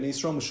nishay b'nei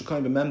Yisrael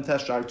mishukayim b'mem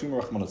tesh sh'artum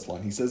rachman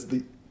etzlan. He says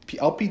the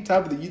al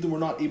pitav the Yidden were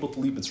not able to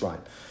leave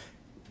Mitzrayim.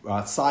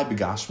 Sai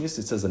begashmis,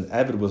 it says an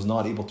Eved was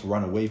not able to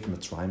run away from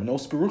Mitzrayim. And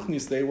also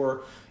beruchnis, they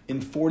were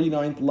in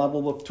 49th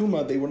level of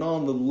Tumah. They were not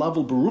on the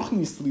level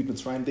beruchnis to leave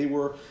Mitzrayim. They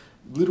were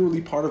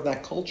literally part of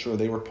that culture.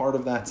 They were part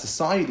of that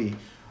society.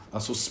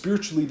 So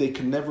spiritually, they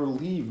could never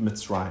leave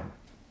Mitzrayim.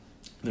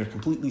 They're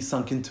completely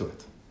sunk into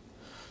it.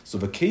 So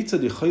v'keitza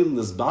dechayil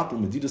is battle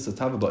medidas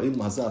atava ba'il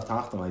mazah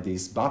tachtam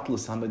ideis battle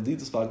is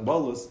hamedidas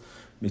v'agbalas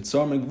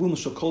mitzar megvul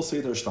nishakol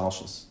seder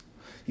shtalshus.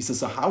 He says,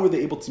 so how were they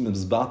able to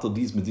mizbattle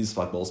these medidas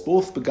v'agbalas?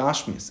 Both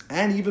begashmis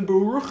and even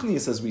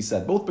beruchnis, as we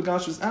said, both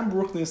begashmis and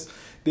beruchnis,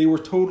 they were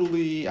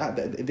totally,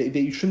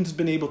 they shouldn't have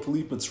been able to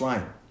leave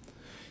Mitzrayim.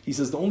 He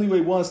says the only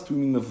way was to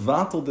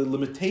mevattle the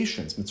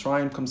limitations.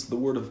 Mitzrayim comes to the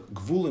word of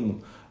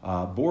gvulim,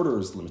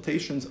 borders,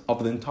 limitations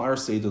of the entire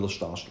Seder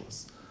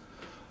l'shtalshus.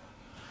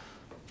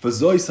 The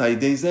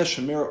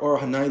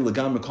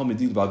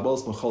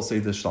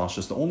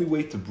only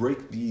way to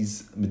break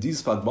these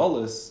medidas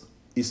v'agbalas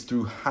is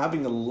through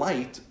having a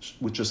light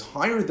which is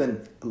higher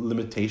than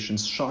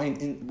limitations shine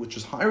in, which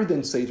is higher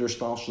than Seder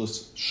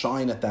Shtalshus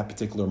shine at that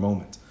particular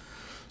moment.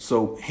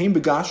 So, Heim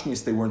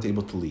Begashnias, they weren't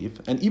able to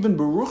leave. And even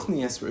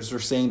Beruchnias, as we're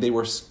saying, they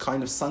were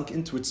kind of sunk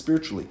into it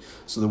spiritually.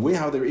 So the way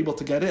how they were able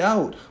to get it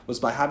out was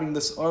by having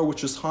this R,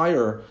 which is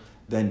higher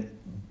than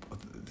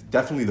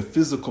definitely the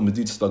physical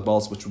Medidas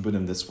Hagbalas, which would have been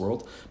in this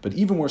world. But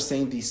even we're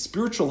saying the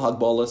spiritual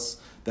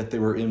Hagbalas that they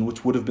were in,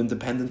 which would have been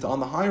dependent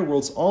on the higher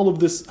worlds, all of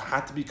this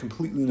had to be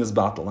completely in his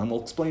battle. And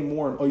we'll explain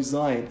more in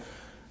Oizayin,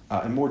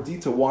 in more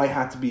detail why it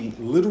had to be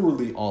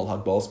literally all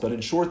Hagbalas, but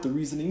in short, the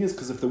reasoning is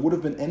because if there would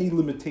have been any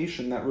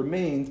limitation that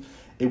remained,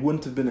 it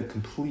wouldn't have been a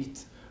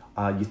complete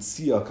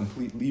Yitzia, a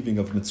complete leaving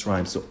of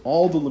Mitzrayim. So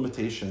all the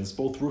limitations,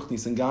 both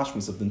Ruchnis and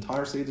Gashmis of the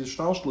entire Seder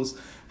Shtalshlis,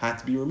 had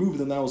to be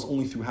removed, and that was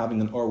only through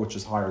having an Or which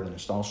is higher than a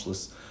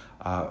Shtalshlis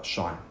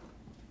shine.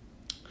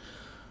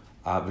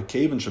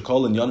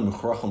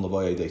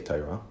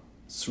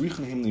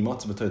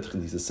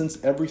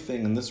 Since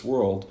everything in this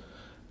world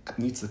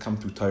needs to come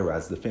through Torah,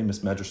 as the famous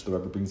Medrash the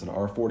Rebbe brings in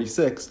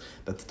R46,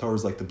 that the Torah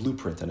is like the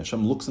blueprint, and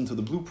Hashem looks into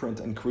the blueprint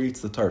and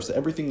creates the Torah. So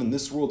everything in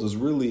this world is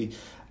really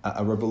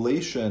a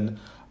revelation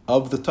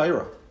of the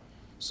Torah.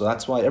 So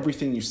that's why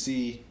everything you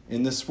see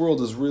in this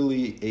world is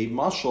really a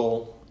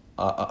mashal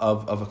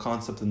of a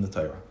concept in the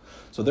Torah.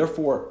 So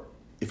therefore,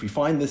 if we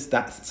find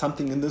that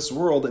something in this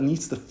world, it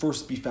needs to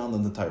first be found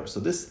in the Torah. So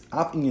this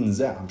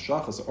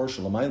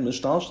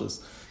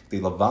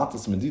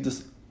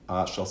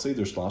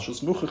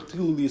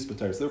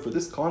therefore,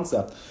 this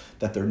concept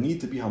that there need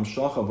to be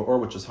hamshacha of or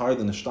which is higher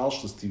than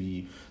ishtalshlis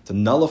to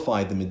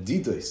nullify the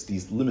medidas,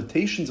 these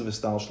limitations of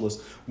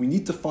ishtalshlis, we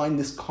need to find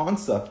this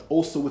concept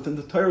also within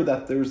the Torah,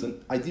 that there's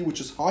an idea which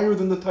is higher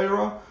than the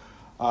Torah,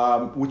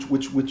 which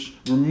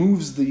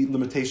removes the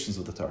limitations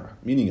of the Torah.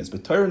 Meaning is,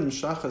 but Torah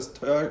nimshachas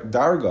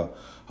darga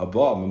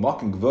haba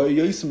memakim gvoy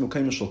yosim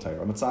mukayim shel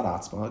Torah mitzad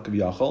atzma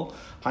kaviyachol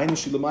haynu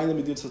shilamayla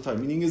medin Torah.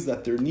 Meaning is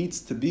that there needs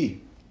to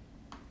be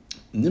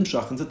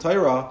nimshach into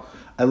Torah,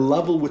 a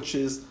level which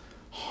is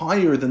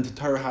higher than the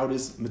Torah, how it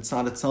is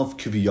mitzad itself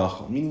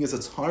kiviyachal. Meaning is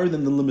it's higher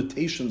than the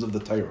limitations of the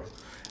Torah.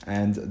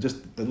 And just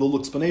a little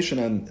explanation,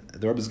 and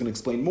the Rebbe is going to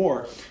explain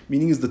more.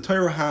 Meaning is the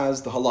Torah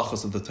has the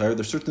halachas of the Torah.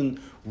 There's certain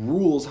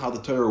rules how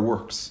the Torah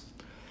works.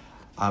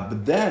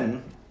 But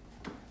then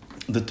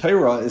the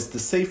Torah is the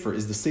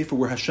sefer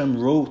where Hashem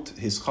wrote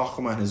his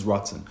chachma and his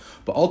ratzon.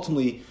 But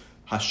ultimately,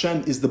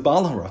 Hashem is the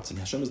Baal HaRatzon.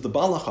 Hashem is the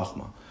Baal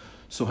HaChachma.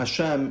 So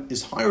Hashem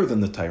is higher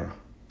than the Torah.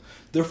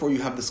 Therefore,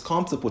 you have this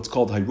concept, what's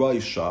called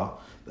Hirayisha.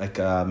 Like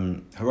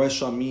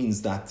Hirayisha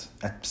means that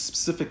at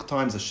specific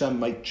times Hashem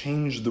might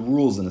change the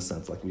rules in a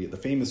sense. Like the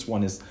famous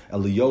one is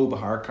Eliyahu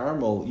B'Har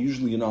Carmel.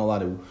 Usually, you're not allowed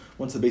to.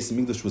 Once the base of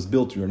English was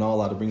built, you're not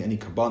allowed to bring any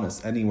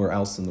kabbanas anywhere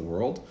else in the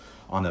world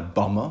on a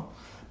bama.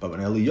 But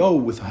when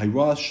Eliyahu with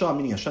Hirayisha,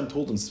 meaning Hashem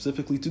told him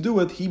specifically to do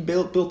it, he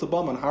built a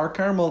bama on Har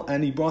Carmel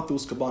and he brought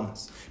those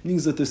kabbanas.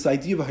 Meaning that this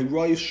idea of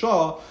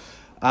Hirayisha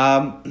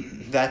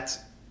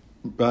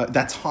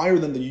that's higher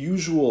than the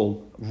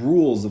usual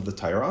rules of the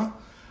Torah,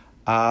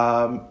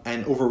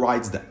 and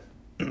overrides them.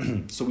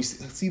 So we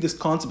see this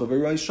concept of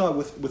Hirayisha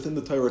within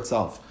the Torah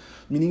itself.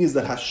 Meaning is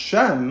that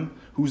Hashem,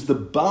 who's the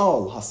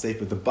Baal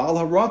HaSefer, the Baal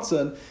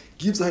HaRatzon,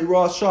 gives a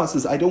Hirayisha,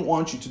 says, I don't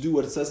want you to do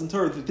what it says in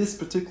Torah. At this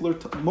particular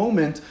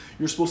moment,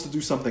 you're supposed to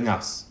do something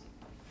else.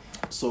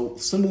 So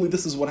similarly,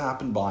 this is what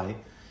happened by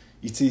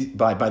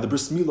the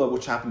Bris Milah,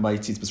 which happened by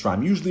Yitzitz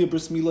Mitzrayim. Usually a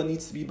Bris Milah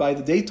needs to be by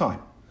the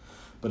daytime.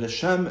 But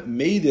Hashem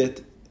made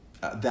it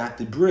that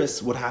the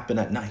bris would happen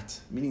at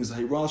night, meaning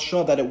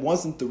Hirayisha, that it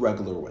wasn't the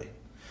regular way.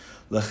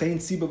 L'chein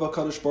tziba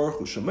v'kadosh baruch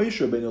hu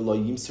shemeisher ben lo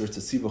yimser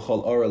tzivah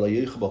chol ara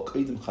layecha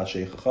b'keidim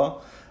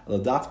chasheichacha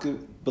l'dafke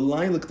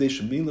b'layla k'dei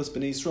shemilas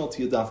b'nei Yisrael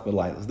tiyadaf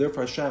b'layla.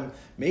 Therefore Hashem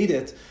made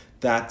it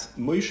that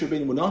Moshe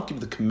Rabbeinu would not give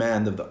the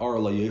command of the Ar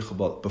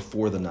Layecha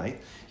before the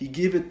night. He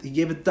gave it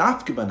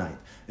dafke by night,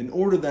 in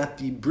order that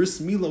the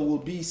Bris Milah will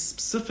be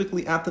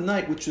specifically at the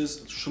night, which is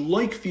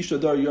Shaloik Fisha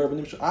Dar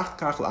Yarvanim Shach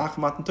Kach La'ach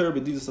Matan Torah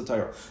B'Didas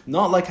HaTorah.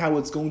 Not like how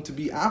it's going to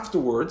be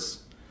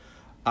afterwards.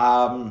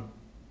 Not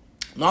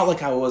like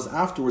how it was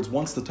afterwards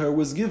once the Torah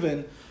was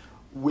given,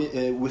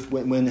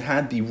 when it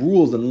had the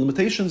rules and the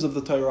limitations of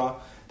the Torah,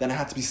 then it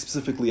had to be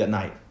specifically at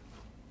night.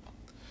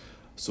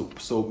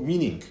 So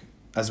meaning,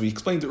 as we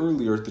explained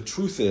earlier, the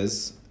truth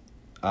is,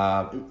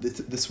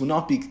 this would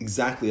not be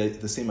exactly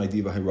the same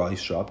idea of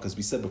Hirayisha, because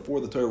we said before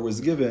the Torah was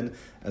given,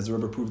 as the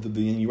Rebbe proved at the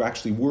beginning, you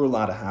actually were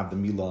allowed to have the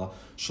Milah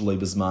Shalei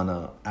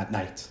Bizmana at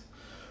night.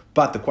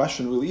 But the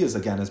question really is,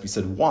 again, as we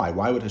said, why?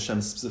 Why would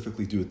Hashem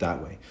specifically do it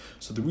that way?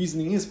 So the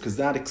reasoning is because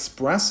that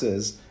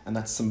expresses, and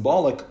that's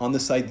symbolic on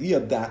this idea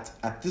that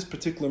at this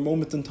particular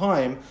moment in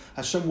time,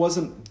 Hashem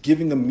wasn't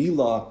giving a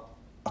Milah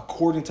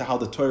according to how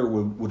the Torah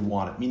would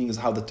want it. Meaning is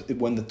how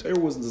when the Torah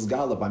was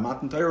Nizgala by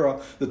Matan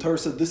Torah, the Torah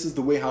said this is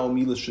the way how a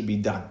Milah should be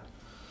done.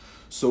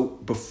 So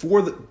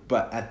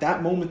but at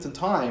that moment in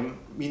time,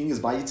 meaning is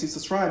by Yitzitz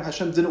Mitzrayim,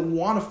 Hashem didn't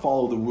want to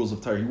follow the rules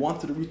of Torah. He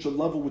wanted to reach a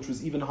level which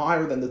was even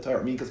higher than the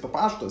Torah. Meaning, because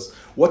Parshas,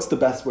 what's the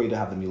best way to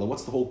have the Milah?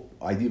 What's the whole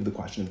idea of the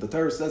question? If the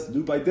Torah says to do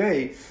it by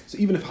day, so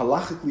even if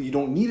halachically you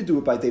don't need to do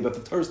it by day, but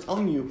if the Torah is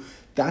telling you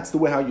that's the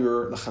way how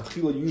your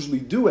lechatchila usually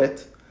do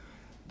it,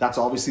 That's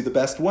obviously the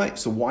best way.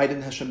 So why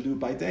didn't Hashem do it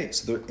by day?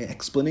 So the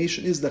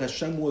explanation is that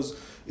Hashem was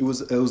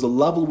a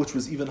level which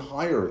was even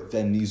higher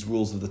than these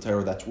rules of the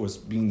Torah that was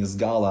being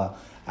Nizgala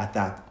at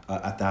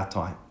that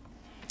time.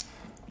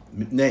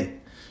 Nay.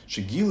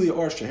 Because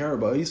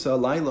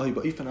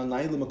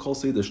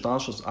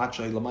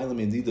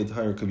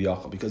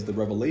the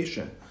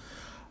revelation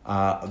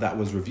that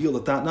was revealed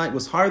at that night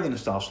was higher than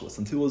Ishtalshalos,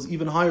 until it was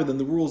even higher than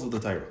the rules of the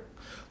Torah.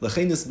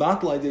 Therefore,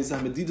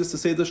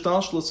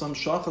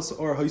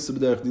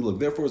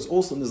 it's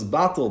also in this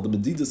battle, the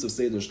Medidus of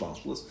Seder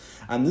Shtalshalos,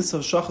 and this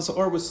Hashachas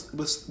Or was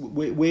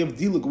way of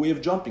dilug, way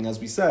of jumping.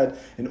 As we said,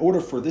 in order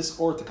for this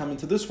Or to come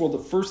into this world,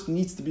 it first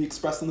needs to be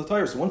expressed in the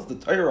Torah. So once the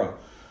Torah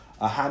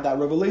had that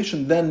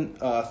revelation, then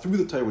through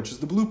the Torah, which is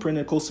the blueprint,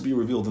 it goes to be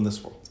revealed in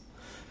this world.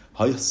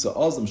 By days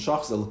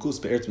Misbata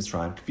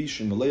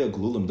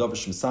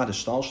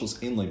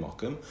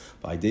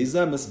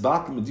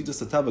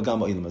Medidas Atava Gam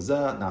Ba'ilam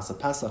Hazeh Nasa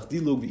Pasach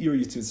Dilug V'Ir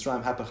Yitzim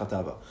Mitzrayim Hapech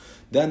Hatava.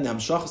 Then the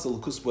Hamshachas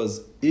Elokus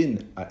was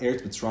in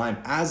Eretz Mitzrayim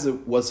as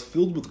it was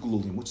filled with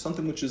Gululim, which is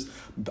something which is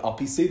Al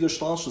Pi Seder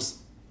Shtalshus,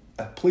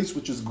 a place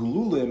which is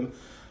Gululim.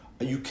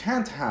 You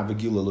can't have a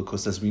Gila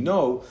Elokus, as we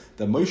know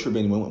that Moshe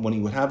Rabbeinu, when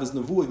he would have his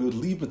Nevuah, he would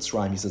leave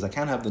Mitzrayim. He says, I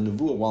can't have the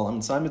Nevuah while I'm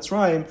inside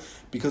Mitzrayim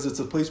because it's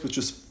a place which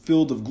is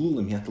filled of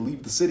Gululim. He had to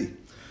leave the city.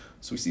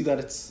 So we see that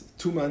it's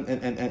Tuma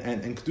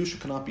and Kedusha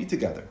cannot be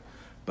together.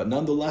 But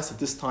nonetheless, at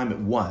this time it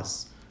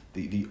was.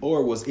 The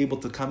Or was able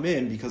to come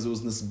in because it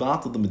was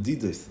Nisbat of the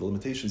Medidus, the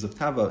limitations of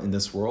Tava in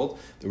this world.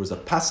 There was a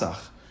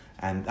Pasach,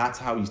 and that's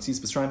how Yitzis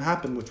Mitzrayim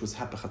happened, which was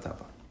Hapech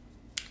HaTava.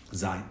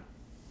 Zayin.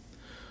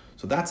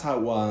 So that's how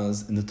it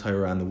was in the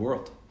Torah and the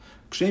world.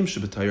 Kshem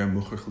shebetayar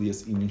muchach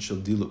lias inin shel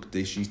diluk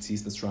deishi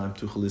tzis Mitzrayim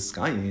tuchalis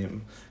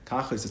skayim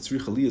kachas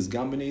etzrich lias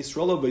gam b'nei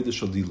Yisrael aveda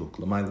shel diluk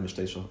l'mayla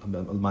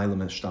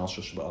mishtal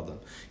shel.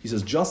 He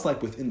says, just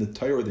like within the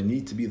Torah there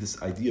need to be this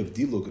idea of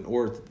diluk in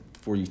order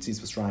for Yitzis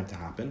Mitzrayim to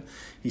happen,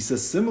 he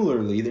says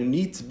similarly there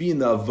need to be in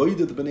the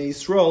avodah of b'nei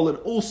Yisrael, and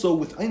also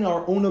within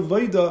our own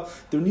avodah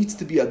there needs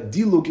to be a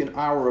diluk in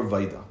our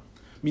avodah.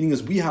 Meaning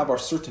is we have our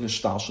certain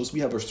ishtalshus, we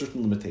have our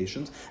certain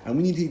limitations, and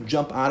we need to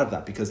jump out of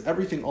that because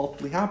everything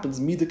ultimately happens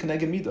mida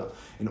keneged mida.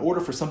 In order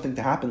for something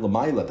to happen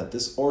l'mayla, that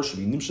this or should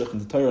be nimshach in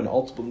the Torah and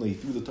ultimately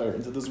through the Torah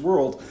into this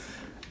world,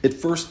 at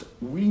first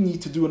we need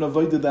to do an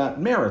avodah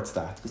that merits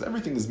that, because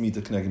everything is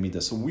mida keneged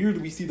mida. So where do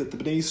we see that the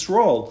Bnei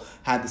Yisrael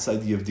had this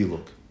idea of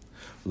diluk?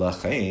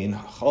 Lachein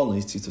hachal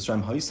nitzis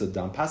Yisrael ha'isa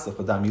dam pasach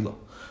v'dam milah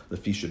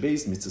lefisha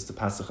beis mitzvah to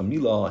pasach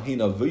milah hein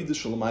avodah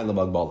shalamayla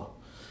bagbala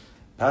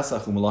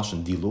pasach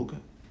u'melashan diluk.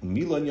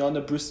 He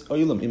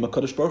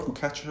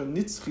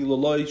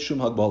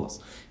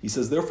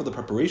says, therefore, the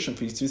preparation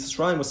for Yitzis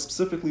Mitzrayim was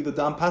specifically the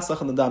Dam Pasach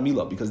and the Dam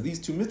Milah, because these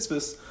two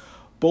mitzvahs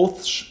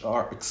both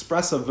are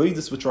express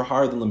avodas which are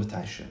higher than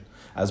limitation.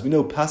 As we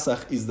know,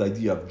 Pasach is the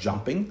idea of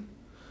jumping,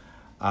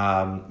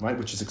 right,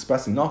 which is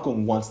expressing not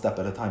going one step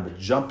at a time, but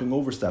jumping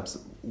over steps,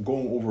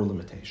 going over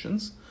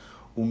limitations.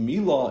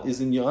 Milah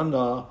is in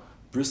Yana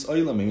Bris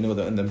Olam,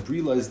 and then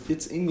Brila is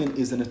its Inyan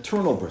is an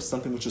eternal bris,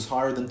 something which is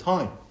higher than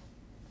time.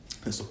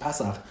 And so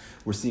Pesach,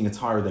 we're seeing it's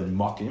higher than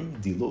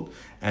Makim, Dilug,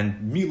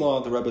 and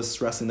Milah, the Rebbe is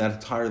stressing that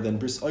it's higher than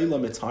Bris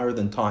Olam, it's higher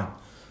than time.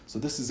 So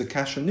this is a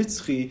Kasher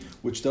Nitzchi,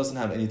 which doesn't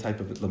have any type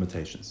of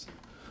limitations.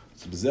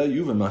 So B'zeh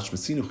Yuva Mash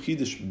Mesinu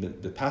Chidish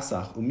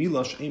B'Pesach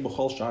Umilah She'en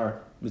B'chol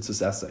Shar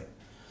Mitzvahs Esei.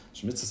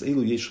 Mitzvahs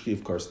Elu Yesh Chi,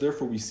 of course.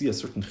 Therefore, we see a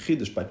certain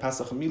Chidish by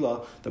Pesach and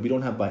Milah that we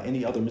don't have by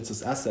any other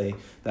Mitzvahs Esei,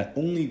 that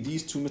only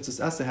these two Mitzvahs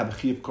Esei have a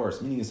Chi of course.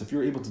 Meaning is if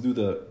you're able to do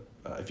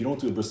if you don't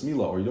do a bris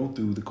milah or you don't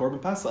do the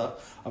korban pasach,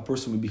 a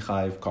person would be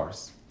chayiv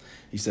kars.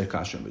 He said,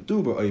 "Kasher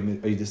meduber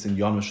oidis in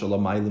yom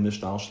shalom ma'ilem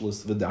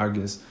ishtalshlus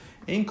v'dargis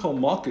ein kol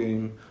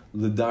makim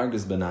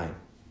l'dargis benayim."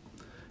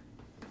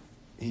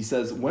 He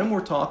says, when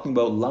we're talking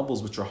about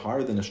levels which are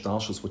higher than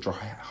ishtalshlus, which are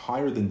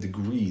higher than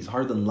degrees,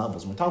 higher than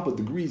levels. When we're talking about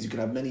degrees, you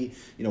can have many,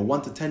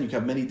 1 to 10, you can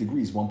have many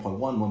degrees, 1.1,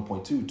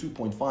 1.2,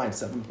 2.5,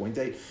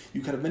 7.8. You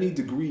can have many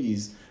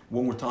degrees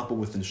when we're talking about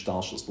within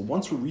ishtalshlus. But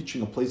once we're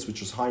reaching a place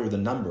which is higher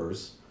than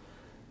numbers,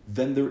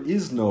 then there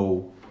is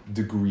no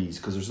degrees,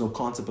 because there's no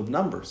concept of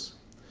numbers.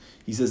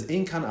 He says,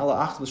 Ein kan ala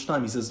ach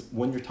l'shnayim. He says,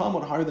 when you're talking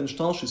about higher than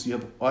shtalshus, you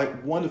have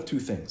one of two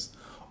things.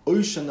 Oy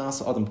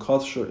shanas adam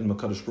kadsher in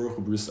makadosh baruch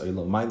hu bris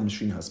ayla ma'il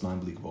mishrin hasman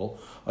blikvol.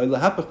 Oy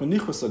lahapach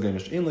menichus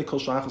agamish ein lekol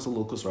shachas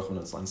alokus rachman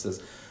atzlan. He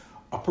says,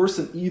 a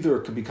person either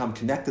can become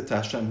connected to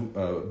Hashem,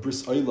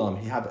 bris aylam.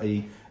 He have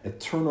a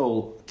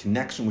eternal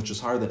connection which is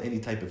higher than any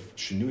type of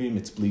shinuyim.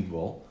 It's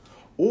blikvol,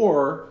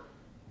 or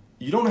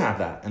you don't have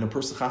that, and a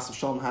person chas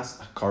v'shalom has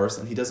a karas,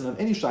 and he doesn't have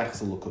any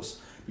shaychus alukus.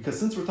 Because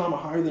since we're talking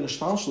about higher than a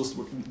shtalshlus,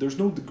 there's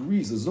no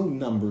degrees, there's no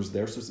numbers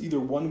there, so it's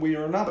either one way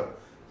or another.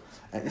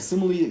 And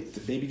similarly,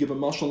 maybe give a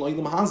mashal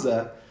oilam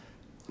hazeh,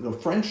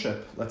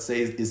 friendship, let's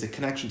say, is a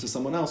connection to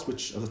someone else,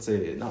 which, let's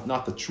say,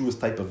 not the truest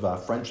type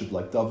of friendship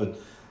like David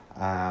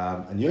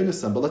and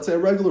Yonasan, but let's say a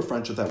regular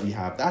friendship that we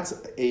have. That's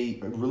a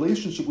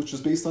relationship which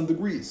is based on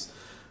degrees.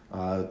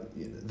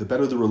 The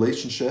better the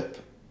relationship,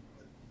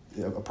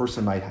 a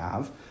person might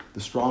have, the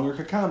stronger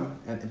kakam.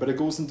 But it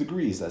goes in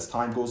degrees as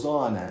time goes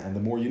on, and the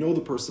more you know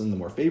the person, the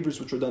more favors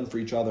which are done for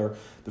each other,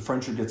 the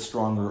friendship gets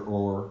stronger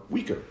or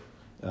weaker.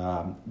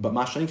 But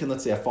mashenkin,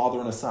 let's say a father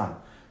and a son,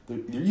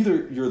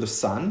 you're the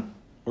son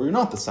or you're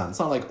not the son. It's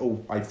not like,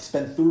 oh, I've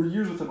spent 30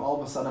 years with him,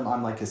 all of a sudden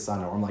I'm like his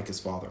son or I'm like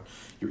his father.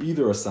 You're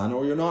either a son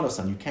or you're not a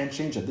son. You can't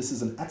change it. This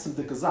is an etzem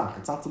dekazach.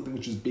 It's not something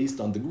which is based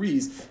on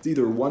degrees. It's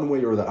either one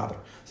way or the other.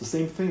 It's the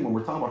same thing when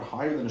we're talking about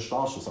higher than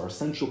Ishtalshus, our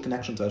essential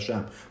connection to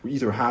Hashem. We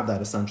either have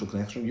that essential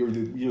connection, you're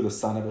the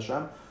son of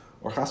Hashem,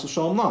 or chas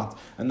v'shalom not.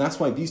 And that's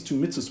why these two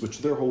mitzvahs, which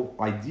their whole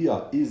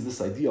idea is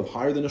this idea of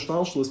higher than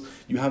Ishtalshus,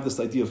 you have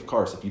this idea of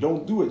kars. If you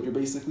don't do it, you're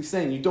basically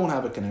saying you don't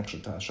have a connection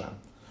to Hashem.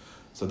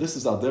 So this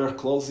is al derech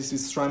klal zis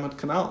Yisrael had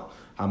kanal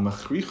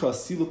hamachricha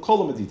silu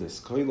kol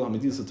hamedidas koilo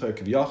hamedidas atar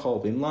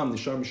kiviyachol b'imlam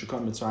nishar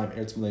mishukam mitzrayim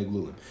eretz malei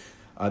glulim.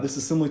 This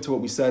is similar to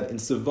what we said in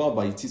Siva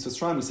by Yitzis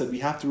Yisrael. We said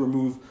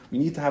we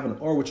need to have an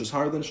or which is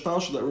higher than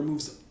Shtalshel that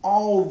removes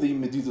all the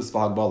medidas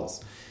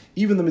v'hagbalas,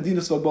 even the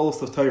medidas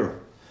v'hagbalas of Torah.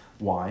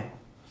 Why?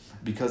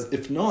 Because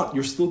if not,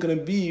 you're still going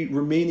to be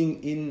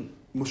remaining in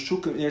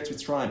Mushuka in Eretz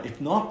Mitzrayim. If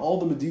not, all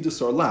the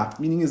Medidas are left,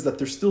 meaning is that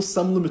there's still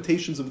some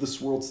limitations of this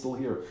world still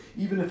here.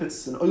 Even if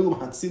it's an Olam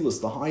Hatzilus,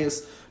 the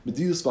highest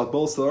Medidas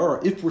V'Agbalas there are,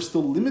 if we're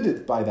still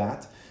limited by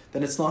that,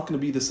 then it's not going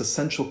to be this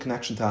essential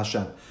connection to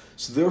Hashem.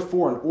 So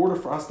therefore, in order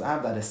for us to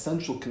have that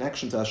essential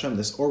connection to Hashem,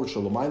 this Or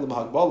Shalomayla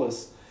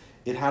B'Hagbalas,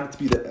 it had to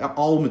be that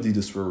all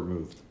Medidas were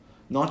removed.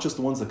 Not just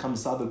the ones that come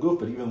inside the guf,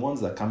 but even ones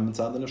that come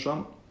inside the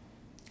neshama.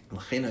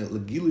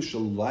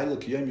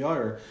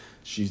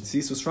 She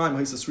sees Yisrael,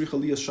 Haisas Richa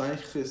Liyas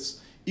Shaychis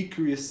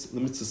Ikrius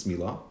Lemitzas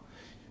Mila.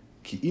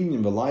 Ki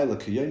Inyan Velayla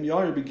Kiyam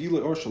Yar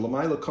Begila Or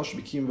Shalamayla Kosh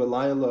Bekim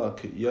Velayla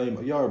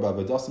Kiyam Yar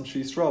Bavadasim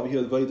Shi Yisrael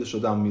V'Hiyad Vayda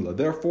Shadam Mila.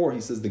 Therefore,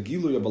 he says the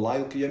Gilu of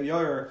Velayla Kiyam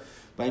Yar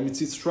by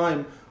Mitzis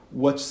Yisrael,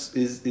 what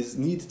is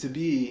needed to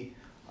be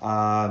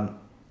Haisas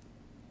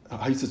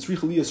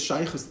Richa Liyas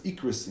Shaychis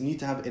Ikrius. You need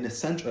to have an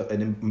essential,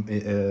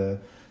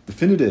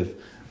 definitive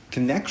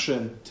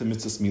connection to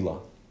Mitzvahs Mila.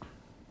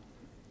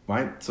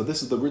 Right? So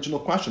this is the original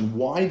question.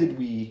 Why did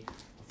we,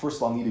 first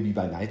of all, need to be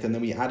by night? And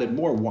then we added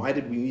more. Why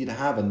did we need to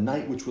have a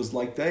night which was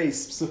like day,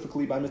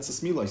 specifically by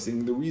Mitzvahs Mila?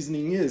 Saying the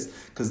reasoning is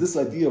because this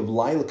idea of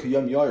Laila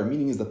Kiyam Yair,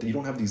 meaning is that you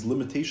don't have these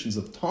limitations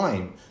of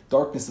time.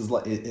 Darkness is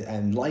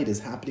and light is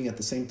happening at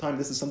the same time.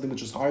 This is something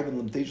which is higher than the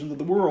limitations of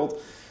the world.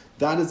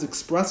 That is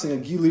expressing a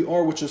Gili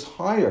Or which is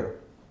higher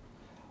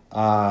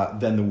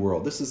than the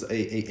world. This is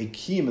a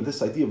key in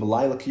this idea of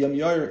Laila Kiyam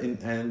Yair,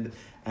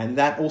 and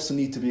that also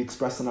needs to be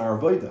expressed in our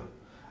Avodah.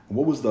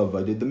 What was the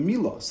Avodah? The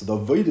Milah. So the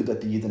Avodah that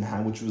the Yidden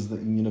had, which was the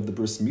union of the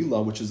Bris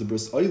Milah, which is the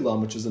Bris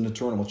Olam, which is an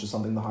eternal, which is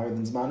something higher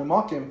than Zman and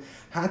Makim,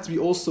 had to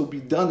also be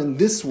done in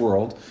this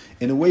world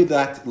in a way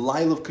that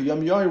Lail of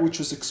Kiyam Yair, which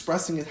is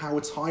expressing it how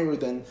it's higher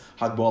than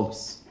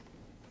Hagbalas.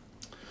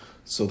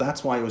 So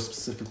that's why it was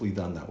specifically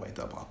done that way.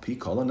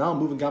 Now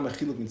moving Now we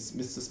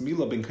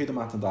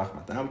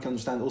can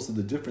understand also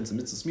the difference in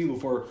Mitzvahs Milah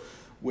before,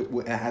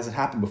 as it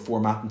happened before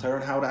Matan Torah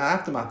and how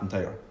after Matan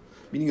Torah.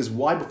 Meaning is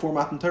why before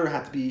Matan Torah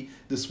had to be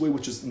this way,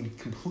 which is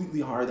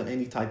completely higher than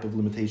any type of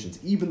limitations.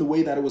 Even the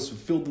way that it was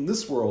fulfilled in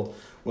this world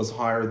was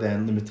higher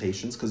than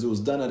limitations because it was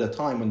done at a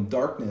time when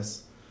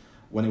darkness,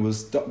 when it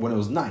was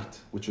night,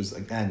 which is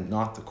again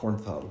not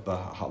according to the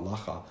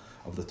halacha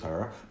of the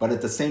Torah, but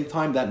at the same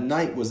time that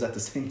night was at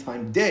the same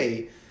time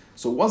day,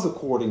 so it was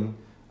according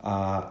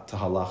to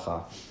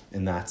halacha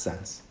in that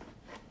sense.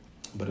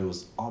 But it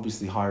was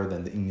obviously higher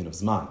than the inyan of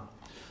Zman.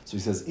 So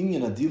he says, he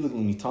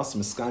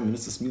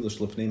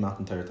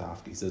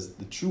says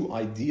the true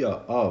idea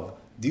of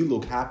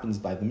dilug happens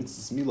by the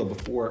mitzvahs mila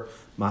before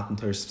Matan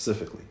Torah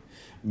specifically.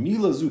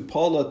 Mila zu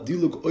pala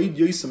dilug oid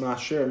yosem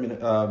masher min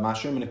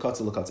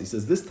akatzel lakatzel. He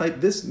says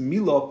this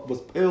mila was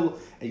pil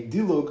a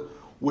dilug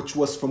which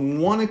was from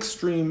one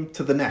extreme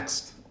to the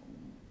next.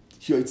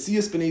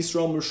 Hiotzias bnei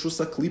Yisrael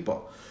mershusa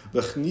klipa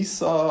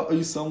v'chnisa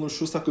Yisrael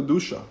mershusa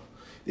kedusha.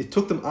 It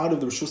took them out of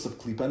the Rishus of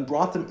Klipa and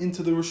brought them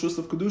into the Rishus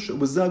of Kedusha. It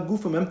was that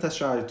gufa mem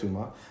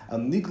tasharituma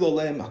and niglo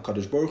lehem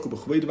hakadosh baruch hu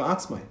b'chvei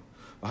v'atzmai.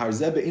 V'har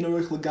zeh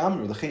be'inarich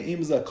legamri l'chein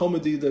eim zeh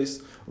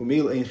komedidas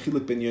u'meil ein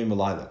chilik ben yom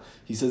alayla.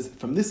 He says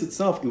from this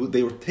itself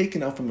they were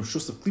taken out from the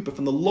Rishus of Klipa,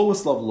 from the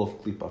lowest level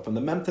of Klipa, from the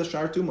mem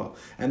tasharituma,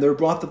 and they were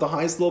brought to the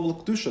highest level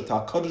of Kedusha.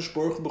 Ta hakadosh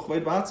baruch hu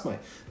b'chvei v'atzmai.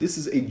 This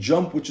is a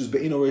jump which is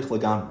be'inarich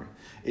legamri.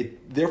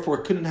 Therefore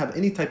it couldn't have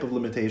any type of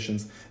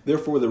limitations.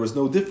 Therefore there was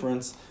no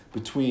difference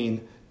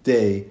between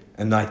day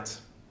and night.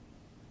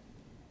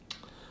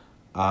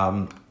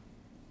 Mash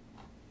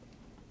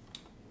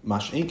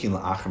Enkin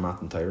la'achar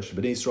Matan Torah,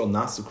 Bnei Yisrael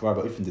nasu kvar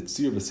ba'ofen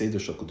detzir v'seder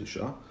shel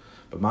kedusha.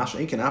 But Mash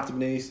Enkin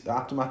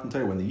after Matan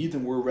Torah, when the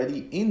Yidden were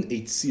already in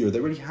a tzir, they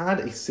already had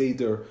a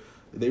seder,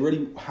 they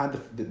already had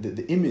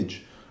the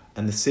image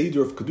and the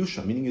seder of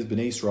kedusha. Meaning is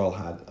Bnei Yisrael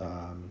had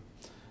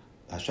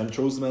Hashem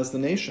chose them as the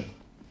nation.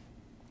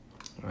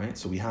 Right,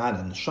 so we had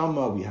a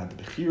neshama, we had the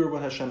bechira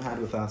what Hashem had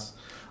with us.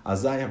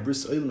 Azai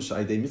habris oilam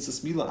sha'idei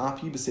mitzvahs mila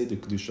api b'seder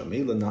kedusha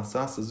meila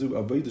nasas azu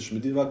avodah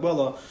shmediv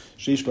agbala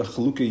sheish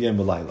b'chalukah yem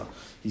v'layla.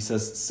 He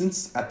says,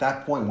 since at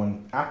that point,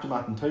 when after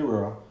Matan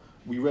Torah,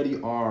 we already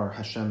are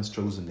Hashem's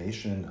chosen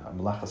nation,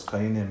 Melachas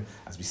Kainim,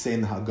 as we say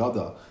in the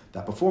Haggadah,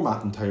 that before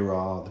Matan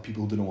Torah, the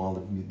people who didn't want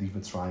to leave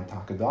Mitzrayim,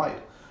 Taka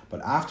died.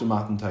 But after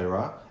Matan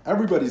Torah,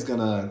 everybody's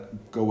going to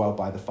go out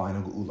by the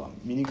final Geula,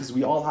 meaning because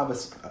we all have an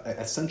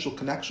essential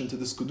connection to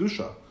this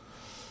Kedusha.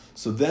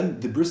 So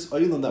then the Bris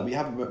Oilam that we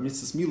have about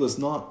Mitzvahs Milah is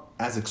not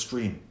as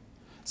extreme.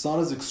 It's not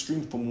as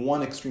extreme from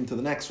one extreme to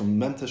the next, from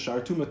Menta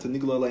Shartuma to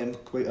Nigla Leim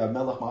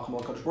Melech Macham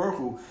Kadosh Baruch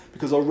Hu,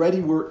 because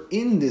already we're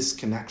in this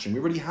connection. We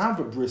already have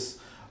a bris.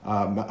 We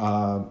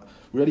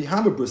already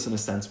have a bris in a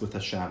sense with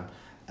Hashem,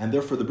 and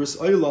therefore the Bris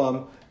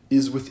Olam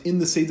is within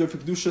the Seder of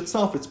Kedusha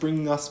itself. It's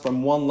bringing us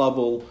from one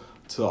level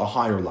to a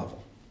higher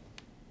level,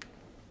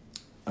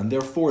 and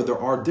therefore there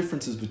are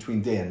differences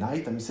between day and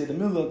night. And we say the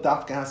Milah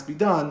Dafka has to be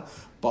done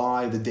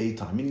by the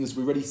daytime, meaning is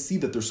we already see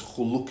that there's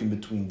chuluk in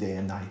between day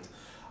and night.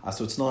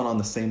 So it's not on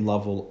the same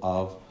level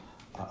of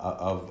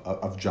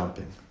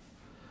jumping.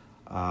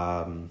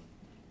 So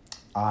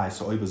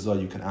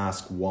Oibazah, you can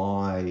ask,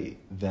 why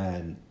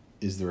then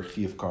is there a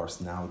chiyuv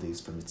kars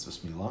nowadays for mitzvahs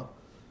milah?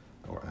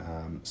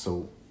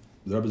 So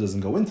the Rebbe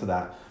doesn't go into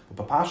that.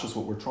 But Parshas,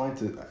 what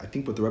I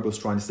think what the Rebbe was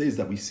trying to say is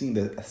that we've seen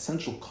the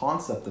essential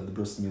concept of the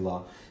bris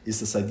milah is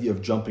this idea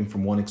of jumping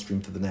from one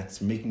extreme to the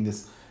next, making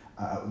this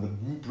the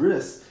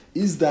bris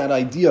is that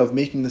idea of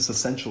making this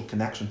essential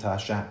connection to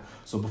Hashem.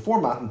 So before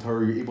Matan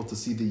Torah, you're able to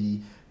see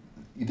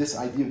this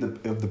idea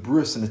of the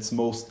bris in its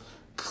most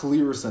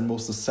clearest and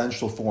most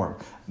essential form.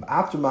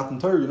 After Matan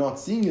Torah, you're not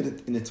seeing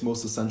it in its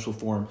most essential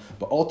form,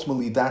 but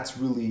ultimately that's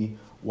really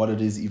what it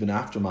is even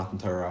after Matan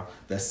Torah.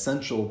 The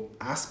essential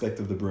aspect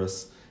of the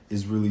bris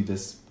is really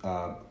this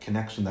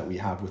connection that we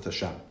have with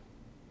Hashem.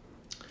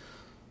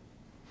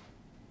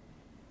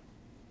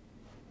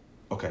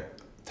 Okay.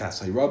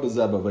 So what's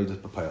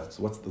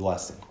the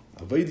last thing?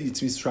 He says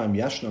the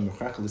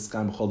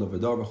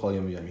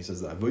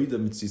avodah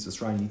mitzvahs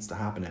Mitzrayim needs to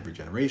happen every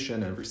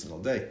generation, every single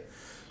day.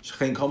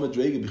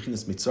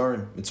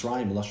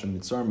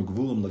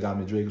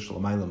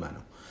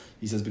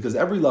 He says because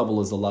every level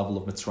is a level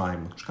of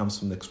Mitzrayim, which comes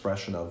from the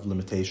expression of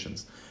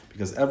limitations.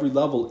 Because every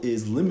level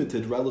is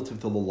limited relative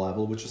to the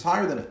level which is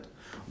higher than it.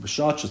 When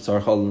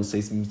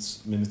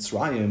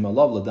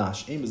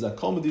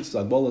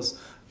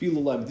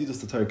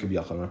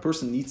a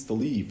person needs to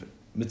leave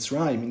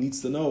Mitzrayim, he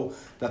needs to know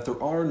that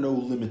there are no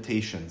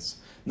limitations,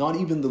 not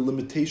even the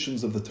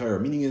limitations of the Torah.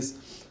 Meaning is,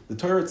 the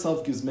Torah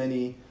itself gives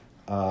many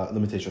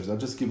limitations. I'll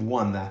just give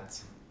one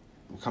that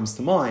comes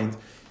to mind,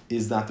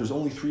 is that there's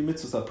only 3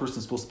 mitzvahs that a person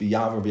is supposed to be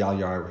yavar v'al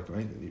yarek,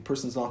 right? A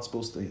person's not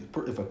supposed to,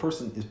 if a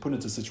person is put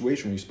into a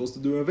situation where he's supposed to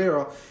do an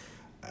avera,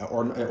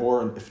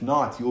 or if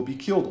not, he will be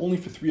killed only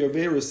for 3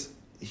 averas.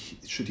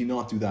 Should he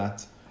not do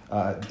that?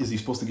 Is he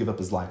supposed to give up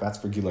his life? That's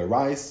for Gilei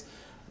Rice,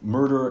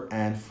 murder,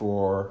 and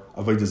for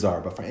Avodah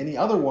Zarah. But for any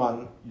other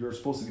one, you're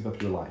supposed to give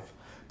up your life.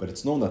 But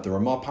it's known that there are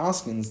Ramah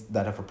Paskins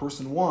that if a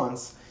person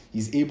wants,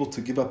 he's able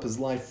to give up his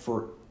life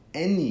for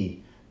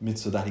any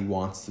mitzvah that he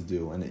wants to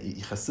do. And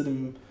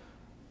Chasidim,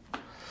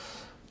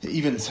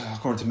 even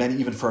according to many,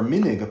 even for a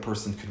minig, a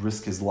person could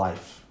risk his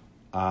life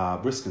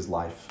at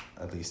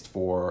least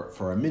for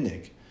a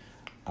minig,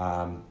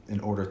 in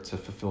order to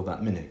fulfill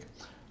that minig.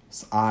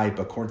 But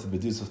according to the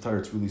B'diyus of Torah,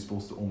 it's really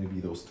supposed to only be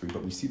those 3.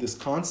 But we see this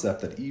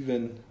concept that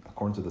even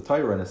according to the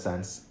Torah, in a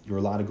sense, you're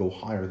allowed to go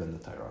higher than the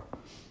Torah.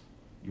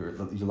 You're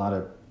allowed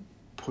to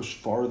push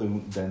farther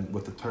than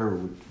what the Torah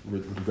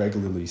would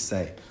regularly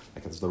say.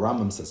 Like as the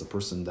Rambam says, a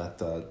person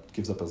that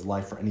gives up his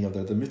life for any of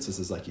the other mitzvahs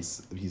is like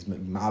he's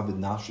ma'avid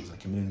nafshi, he's like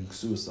committing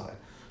suicide.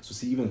 So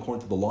see, even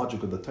according to the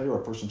logic of the Torah,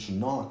 a person should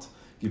not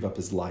give up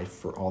his life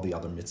for all the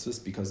other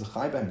mitzvahs, because the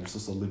Chaybam, you're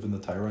supposed to live in the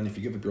Torah, and if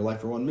you give up your life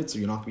for one mitzvah,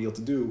 you're not going to be able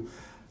to do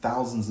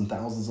thousands and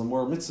thousands of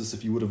more mitzvahs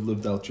if you would have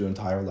lived out your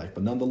entire life.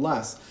 But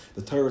nonetheless,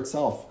 the Torah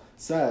itself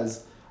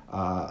says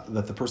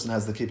that the person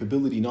has the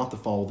capability not to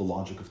follow the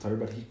logic of Torah,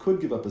 but he could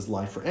give up his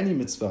life for any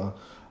mitzvah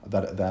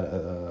that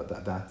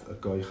a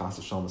goy chas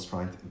v'shalom is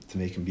trying to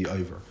make him be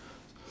over.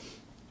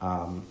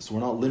 So we're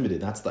not limited.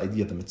 That's the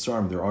idea of the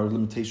Mitzrayim. There are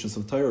limitations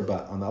of Torah,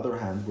 but on the other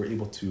hand, we're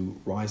able to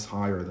rise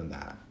higher than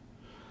that.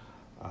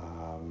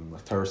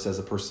 Like Torah says,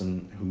 a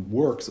person who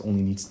works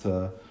only needs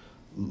to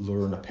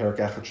learn a perak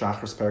echad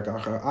shachris, perak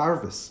echad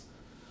arvis.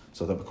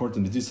 So that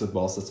according to the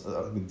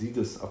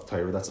Medidus of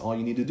Torah, that's all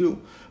you need to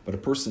do. But a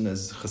person,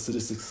 as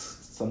Chassidus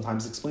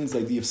sometimes explains, the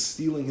idea of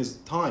stealing his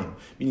time,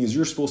 meaning is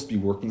you're supposed to be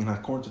working, and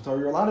according to Torah,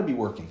 you're allowed to be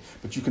working,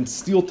 but you can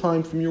steal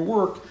time from your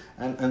work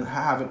and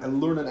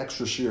learn an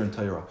extra share in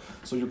Torah.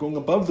 So you're going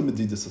above the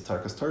Medidus of Torah,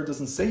 because Torah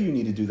doesn't say you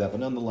need to do that, but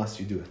nonetheless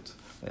you do it.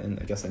 And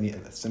I guess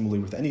similarly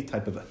with any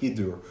type of a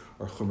hidur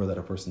or chumrah that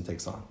a person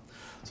takes on.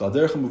 So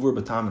aderech mavur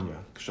b'tamanya,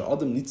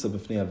 k'sha'adam nitza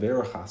b'fnei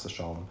avera chas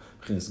v'shalom,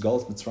 b'chinas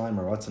galus mitzrayim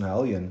haratzon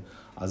ha'elyon,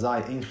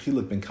 azai ein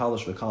chiluk ben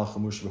kalash v'kal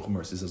chamur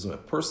shev'chumur. He says a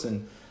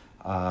person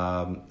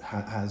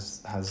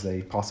has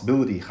a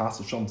possibility chas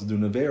v'shalom to do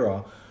an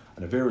avera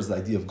and Avera is the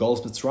idea of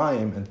Galus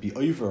Mitzrayim, and be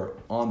over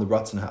on the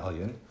Ratzon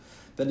Ha'elyon,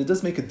 then it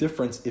does make a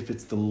difference if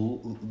it's the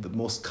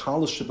most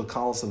kalish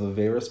shibakalis of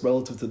Averis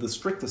relative to the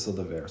strictest of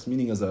the Averis.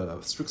 Meaning, as a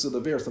strictest of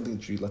the Averis, something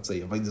that you, let's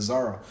say, Avodah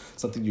Zara,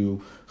 something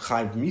you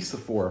chayv misa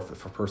for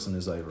if a person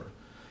is over.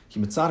 He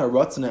says, Mitzad the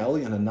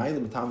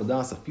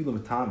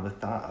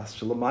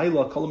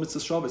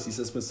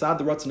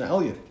Ratzon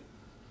Ha'elyon.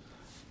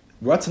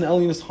 Ratzon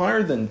Ha'elyon is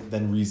higher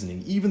than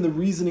reasoning. Even the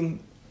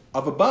reasoning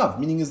of above,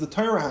 meaning is the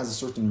Torah has a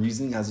certain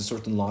reasoning, has a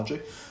certain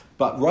logic,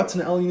 but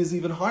Ratzon Ha'elyon is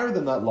even higher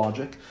than that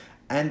logic,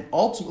 and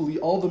ultimately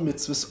all the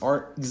mitzvahs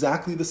are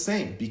exactly the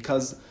same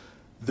because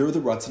they're the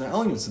Ratzon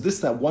Ha'elyon. So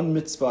that one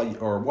mitzvah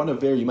or one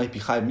aver you might be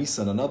chayv misa,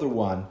 and another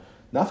one,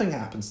 nothing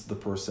happens to the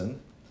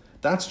person.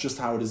 That's just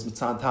how it is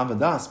mitzad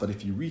tavadas. But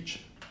if you reach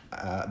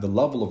the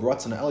level of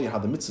Ratzon Ha'elyon, how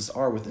the mitzvahs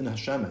are within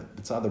Hashem,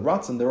 mitzad the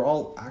Ratzon, they're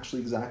all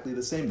actually exactly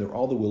the same. They're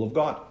all the will of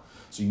God.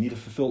 So you need to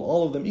fulfill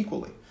all of them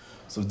equally.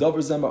 So davar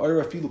zema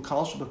oira afilu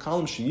kal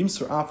shebakalim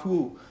sheyimser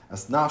afu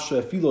as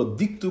nasha afilu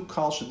diktu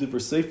kal shediver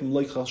seifim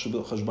leichal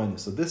shebachashbani.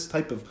 So this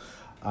type of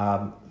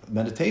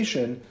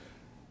meditation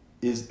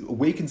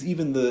awakens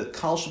even the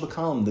kal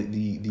shebakalim,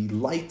 the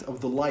light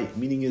of the light.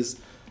 Meaning is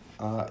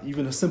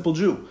even a simple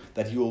Jew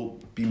that he will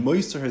be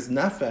moister his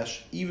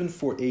nefesh even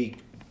for a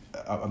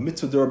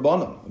mitzvah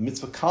derabanan, a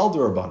mitzvah kal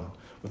derabanan,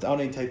 without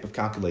any type of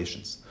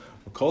calculations.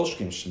 For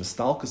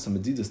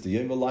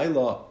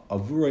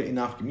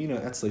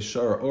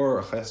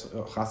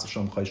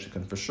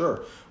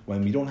sure,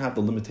 when we don't have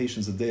the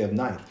limitations of day and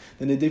night,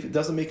 then it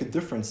doesn't make a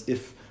difference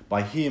if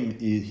by him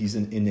he's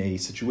in a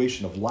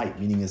situation of light,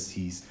 meaning is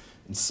he's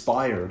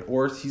inspired,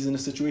 or he's in a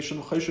situation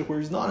of chayshuk where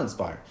he's not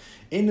inspired.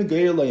 It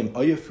doesn't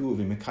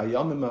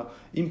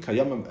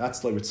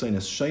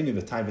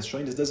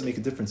make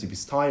a difference if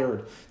he's tired.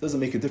 It doesn't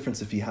make a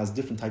difference if he has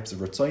different types of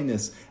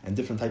ratzonis and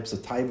different types of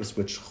taivas,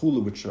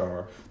 which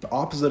are the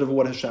opposite of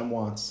what Hashem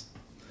wants.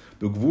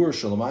 With a gvura,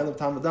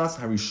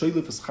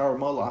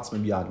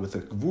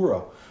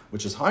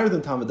 which is higher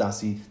than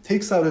Tamadas, he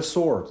takes out his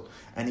sword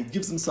and he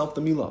gives himself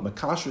the milah.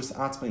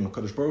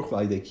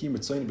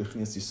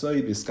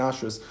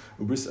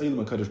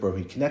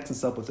 He connects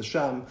himself with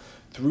Hashem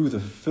through the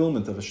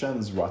fulfillment of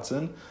Hashem's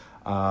ratzon,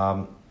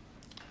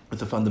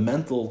 with a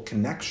fundamental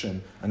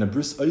connection and a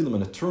bris olam,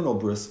 an eternal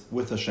bris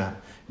with Hashem.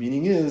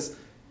 Meaning is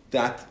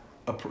that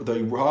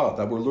the Ra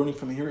that we're learning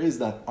from here is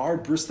that our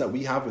bris that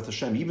we have with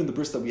Hashem, even the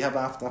bris that we have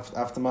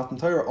after Matan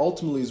Torah,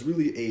 ultimately is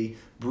really a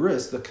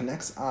bris that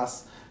connects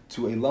us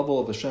to a level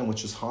of Hashem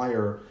which is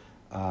higher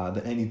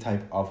than any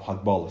type of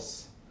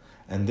hagbalas.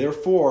 And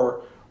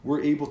therefore,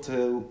 we're able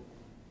to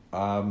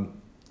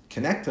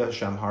connect to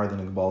Hashem higher than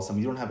hagbalas, and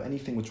we don't have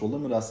anything which will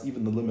limit us,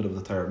 even the limit of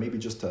the Torah. Maybe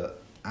just to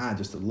add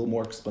just a little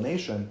more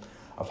explanation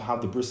of how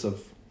the bris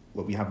of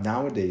what we have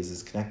nowadays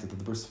is connected to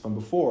the bris from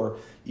before,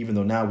 even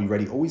though now we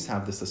already always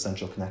have this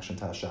essential connection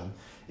to Hashem,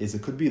 is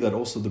it could be that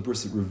also the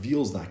bris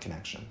reveals that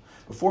connection.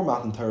 Before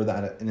Matan Torah,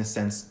 that in a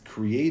sense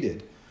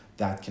created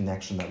that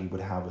connection that we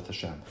would have with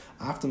Hashem.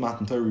 After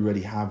Matan Torah, we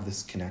already have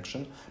this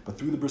connection, but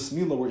through the Bris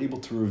Milah, we're able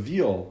to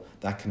reveal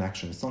that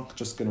connection. It's not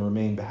just going to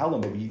remain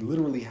Behelim, but we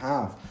literally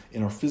have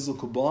in our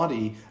physical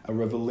body a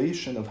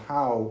revelation of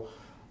how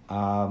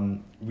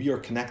we are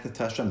connected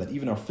to Hashem, that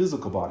even our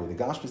physical body, the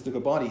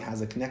Gashmistika body, has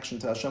a connection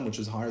to Hashem which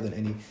is higher than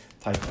any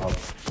type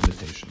of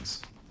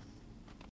limitations.